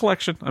 There's a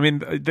collection. I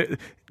mean,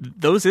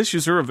 those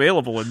issues are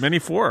available in many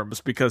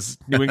forms because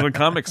New England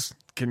Comics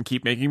can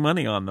keep making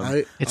money on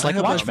them. It's I like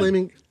have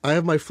Watchmen. I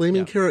have my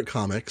Flaming Carrot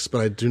comics,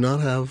 but I do not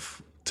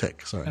have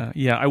Tick.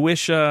 Sorry. I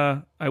wish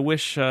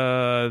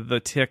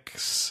the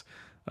Tick's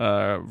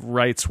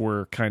rights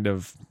were kind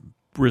of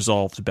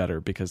resolved better,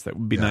 because that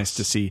would be nice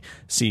to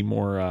see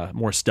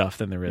more stuff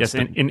than there is.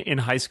 Yes, in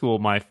high school,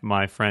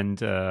 my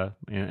friend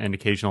and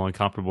occasional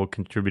Incomparable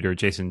contributor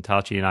Jason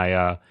Tachi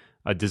and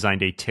I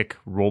designed a Tick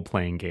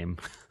role-playing game,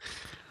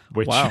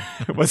 which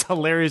was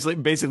hilariously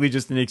basically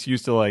just an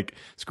excuse to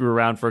screw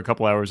around for a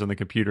couple hours on the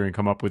computer and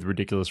come up with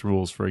ridiculous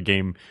rules for a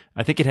game.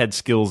 I think it had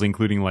skills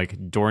including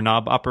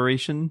doorknob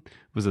operation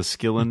was a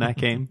skill in that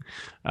game,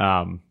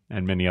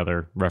 and many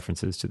other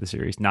references to the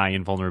series, nigh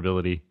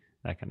invulnerability,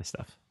 that kind of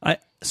stuff. I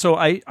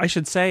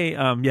should say,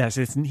 yes,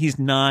 he's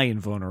nigh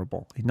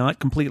invulnerable. Not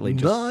completely,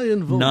 just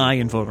nigh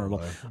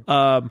invulnerable.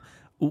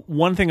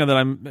 One thing that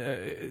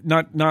I'm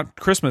not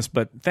Christmas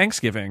but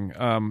Thanksgiving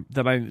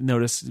that I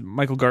noticed,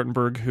 Michael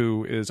Gartenberg,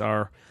 who is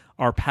our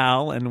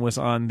pal and was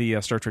on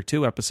the Star Trek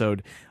II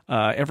episode,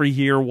 every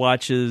year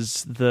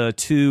watches the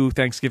 2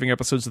 Thanksgiving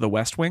episodes of The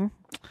West Wing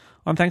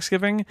on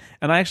Thanksgiving,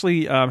 and I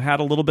actually had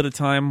a little bit of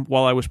time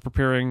while I was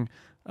preparing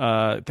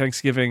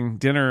Thanksgiving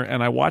dinner,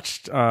 and I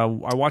watched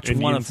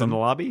Indians one of them. in the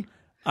lobby.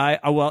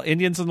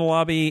 Indians in the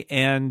Lobby,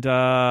 and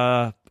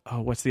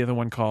what's the other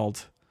one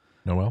called?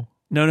 Noel?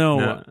 No.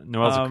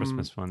 Noel's a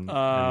Christmas one.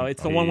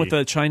 It's the one with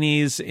the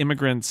Chinese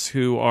immigrants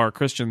who are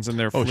Christians, and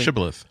they're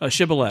Shibboleth.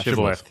 Shibboleth.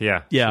 Shibboleth,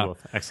 yeah. Shibboleth.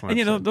 Excellent.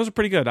 And those are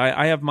pretty good.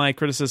 I have my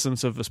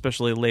criticisms of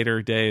especially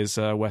later days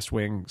West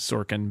Wing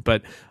Sorkin,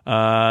 but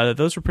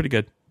those were pretty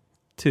good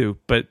too.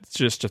 But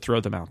just to throw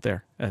them out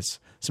there as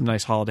some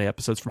nice holiday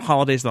episodes from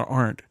holidays that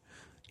aren't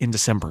in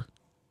December,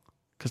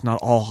 because not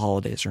all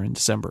holidays are in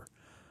December,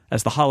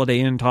 as the Holiday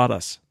Inn taught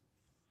us,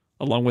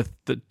 along with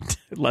the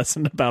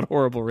lesson about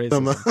horrible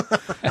racism.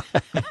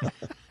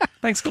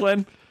 Thanks,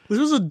 Glenn. This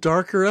was a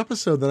darker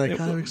episode than I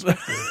kind of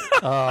expected.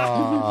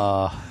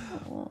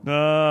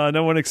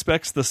 No one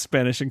expects the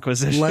Spanish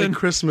Inquisition. Like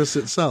Christmas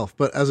itself.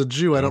 But as a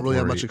Jew, I don't really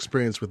have much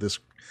experience with this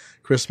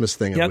Christmas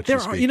thing. Yeah, of which there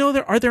you are.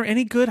 speak. Are there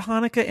any good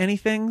Hanukkah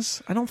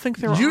anythings? I don't think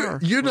there are. You're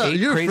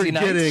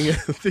forgetting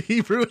the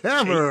Hebrew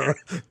Hammer.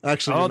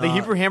 Actually, the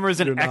Hebrew Hammer is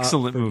an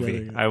excellent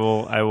movie. I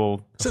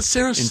will. Is it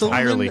Sarah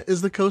entirely. Silverman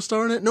is the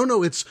co-star in it?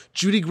 No, it's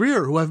Judy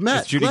Greer, who I've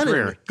met. It's Judy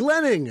Greer.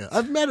 Glenning,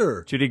 I've met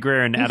her. Judy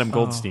Greer and Adam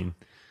Goldstein.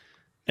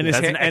 And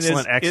That's an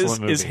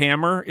excellent movie.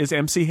 Is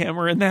MC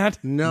Hammer in that?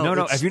 No.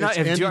 Are you not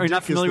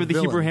familiar with the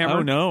Hebrew Hammer?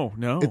 Oh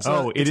no.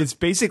 It is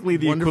basically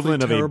the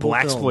equivalent of a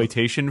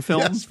blaxploitation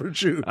film. Yes, for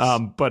Jews.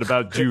 But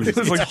about Jews.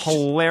 It's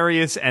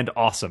hilarious and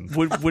awesome.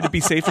 Would it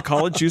be safe to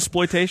call it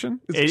Jewsploitation?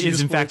 It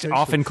is in fact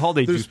often called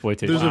a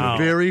Jewsploitation. There's a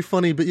very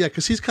funny, but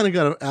because he's kind of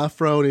got an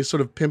afro and he's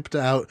sort of pimped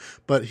out,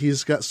 but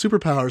he's got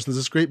superpowers. There's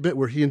this great bit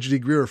where he and Judy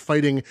Greer are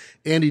fighting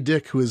Andy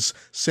Dick, who is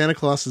Santa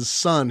Claus's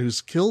son,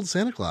 who's killed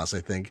Santa Claus,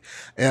 I think,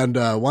 and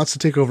wants to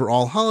take over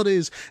all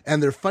holidays,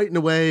 and they're fighting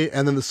away,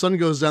 and then the sun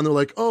goes down. They're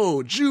like,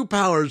 "Oh, Jew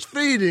powers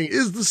fading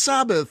is the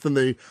Sabbath," and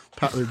they're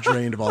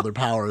drained of all their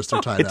powers.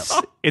 They're tied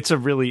up. It's a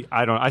really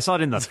I saw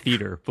it in the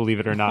theater, believe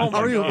it or not.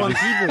 Mario Von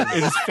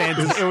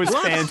Peebles. It was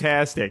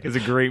fantastic. It's a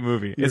great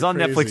movie. It's on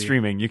crazy. Netflix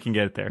streaming. You can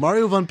get it there.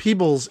 Mario Von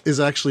Peebles is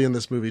actually in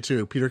this movie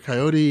too. Peter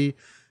Coyote.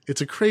 It's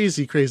a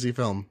crazy, crazy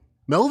film.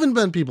 Melvin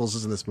Van Peebles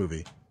is in this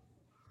movie.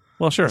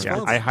 Well, sure.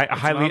 Yeah, I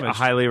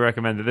highly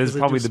recommend it. This is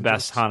probably the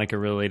best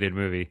Hanukkah related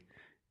movie.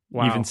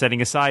 Wow. Even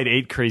setting aside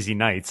 8 Crazy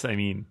Nights, I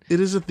mean, it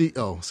is at the.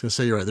 Oh, I was going to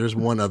say you're right. There's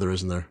one other,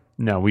 isn't there?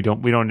 no, we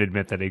don't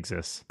admit that it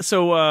exists.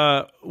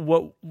 So,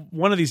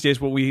 one of these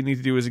days, what we need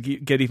to do is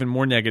get even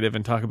more negative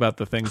and talk about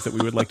the things that we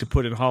would like to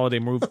put in holiday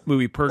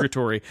movie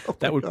purgatory.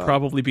 That would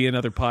probably be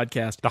another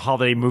podcast. The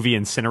holiday movie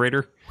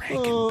incinerator.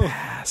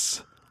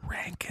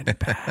 Rank and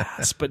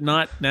pass, but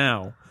not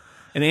now.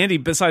 And Andy,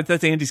 besides,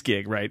 that's Andy's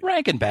gig, right?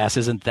 Rankin Bass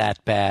isn't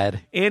that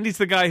bad. Andy's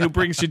the guy who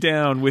brings you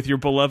down with your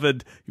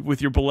beloved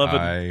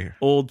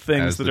old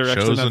things that are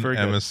actually not very good. As the chosen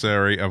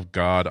emissary of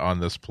God on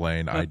this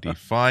plane, I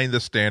define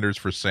the standards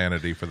for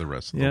sanity for the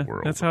rest of the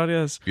world. That's how it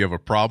is. If you have a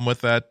problem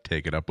with that,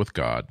 take it up with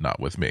God, not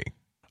with me.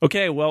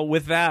 Okay, well,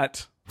 with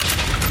that, you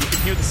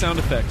can hear the sound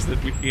effects that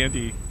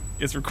Andy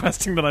is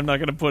requesting that I'm not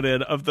going to put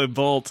in of the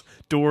vault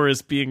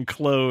doors being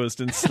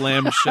closed and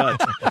slammed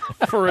shut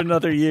for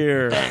another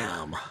year.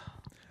 Damn.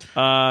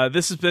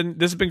 This has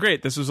been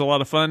great. This was a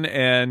lot of fun,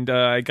 and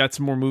I got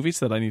some more movies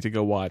that I need to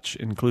go watch,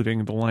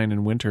 including The Lion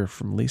in Winter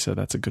from Lisa.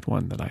 That's a good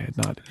one that I had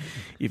not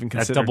even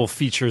considered. That double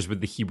features with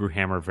the Hebrew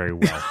Hammer very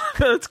well.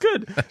 That's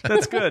good.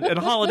 That's good. And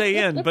Holiday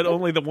Inn, but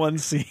only the one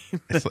scene.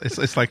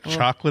 It's like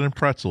chocolate and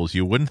pretzels.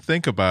 You wouldn't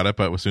think about it,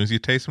 but as soon as you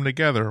taste them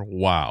together,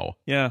 wow.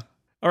 Yeah.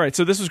 All right.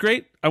 So this was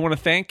great. I want to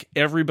thank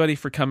everybody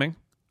for coming.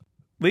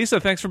 Lisa,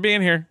 thanks for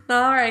being here.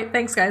 All right.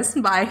 Thanks, guys.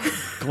 Bye.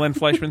 Glenn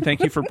Fleischman,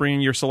 thank you for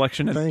bringing your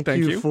selection. And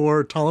Thank you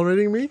for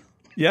tolerating me.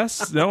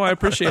 Yes. No, I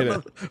appreciate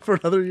it. For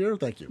another year,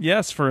 thank you.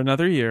 Yes, for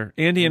another year.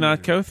 Andy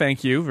Anatko,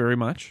 thank you very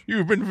much.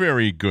 You've been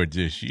very good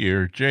this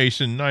year,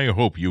 Jason. I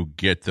hope you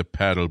get the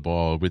paddle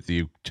ball with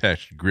the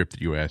test grip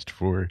that you asked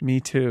for. Me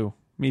too.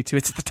 It's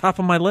at the top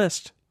of my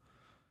list.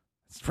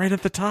 It's right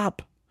at the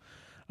top.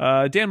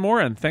 Dan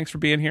Moran, thanks for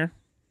being here.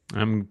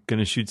 I'm going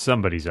to shoot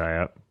somebody's eye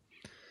out.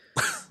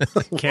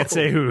 Can't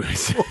say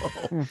whose.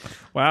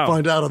 Wow.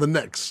 Find out on the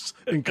next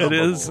Incomparable.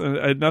 It is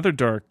another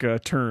dark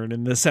turn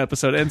in this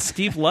episode. And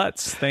Steve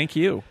Lutz, thank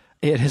you.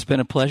 It has been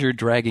a pleasure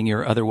dragging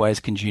your otherwise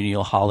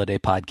congenial holiday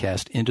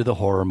podcast into the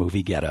horror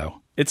movie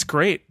ghetto. It's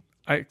great.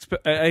 I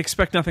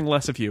expect nothing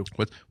less of you.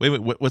 Wait,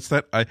 what's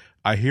that?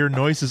 I hear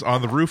noises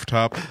on the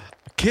rooftop.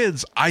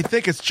 Kids, I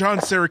think it's John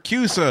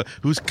Siracusa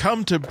who's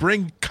come to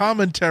bring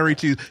commentary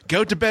to you.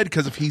 Go to bed,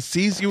 because if he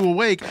sees you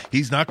awake,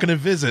 he's not going to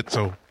visit,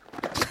 so...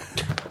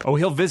 Oh,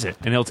 he'll visit,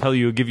 and he'll tell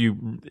you, give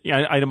you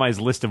an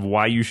itemized list of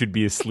why you should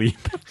be asleep.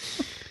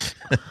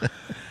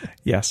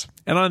 Yes.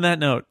 And on that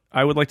note,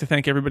 I would like to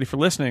thank everybody for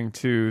listening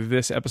to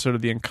this episode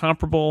of The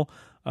Incomparable.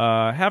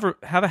 Have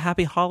a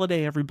happy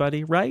holiday,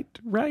 everybody. Right?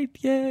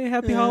 Yay,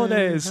 happy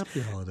holidays.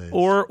 Happy holidays.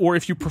 Or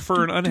if you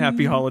prefer an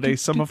unhappy holiday,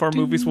 some of our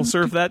movies will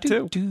serve that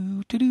too.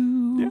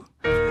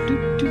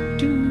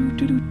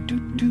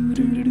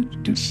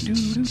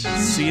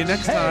 See you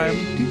next time.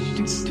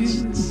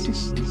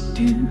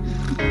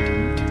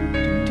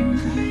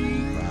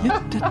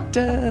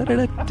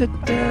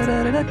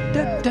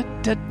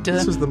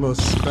 This is the most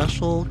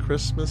special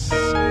Christmas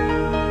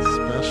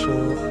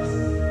special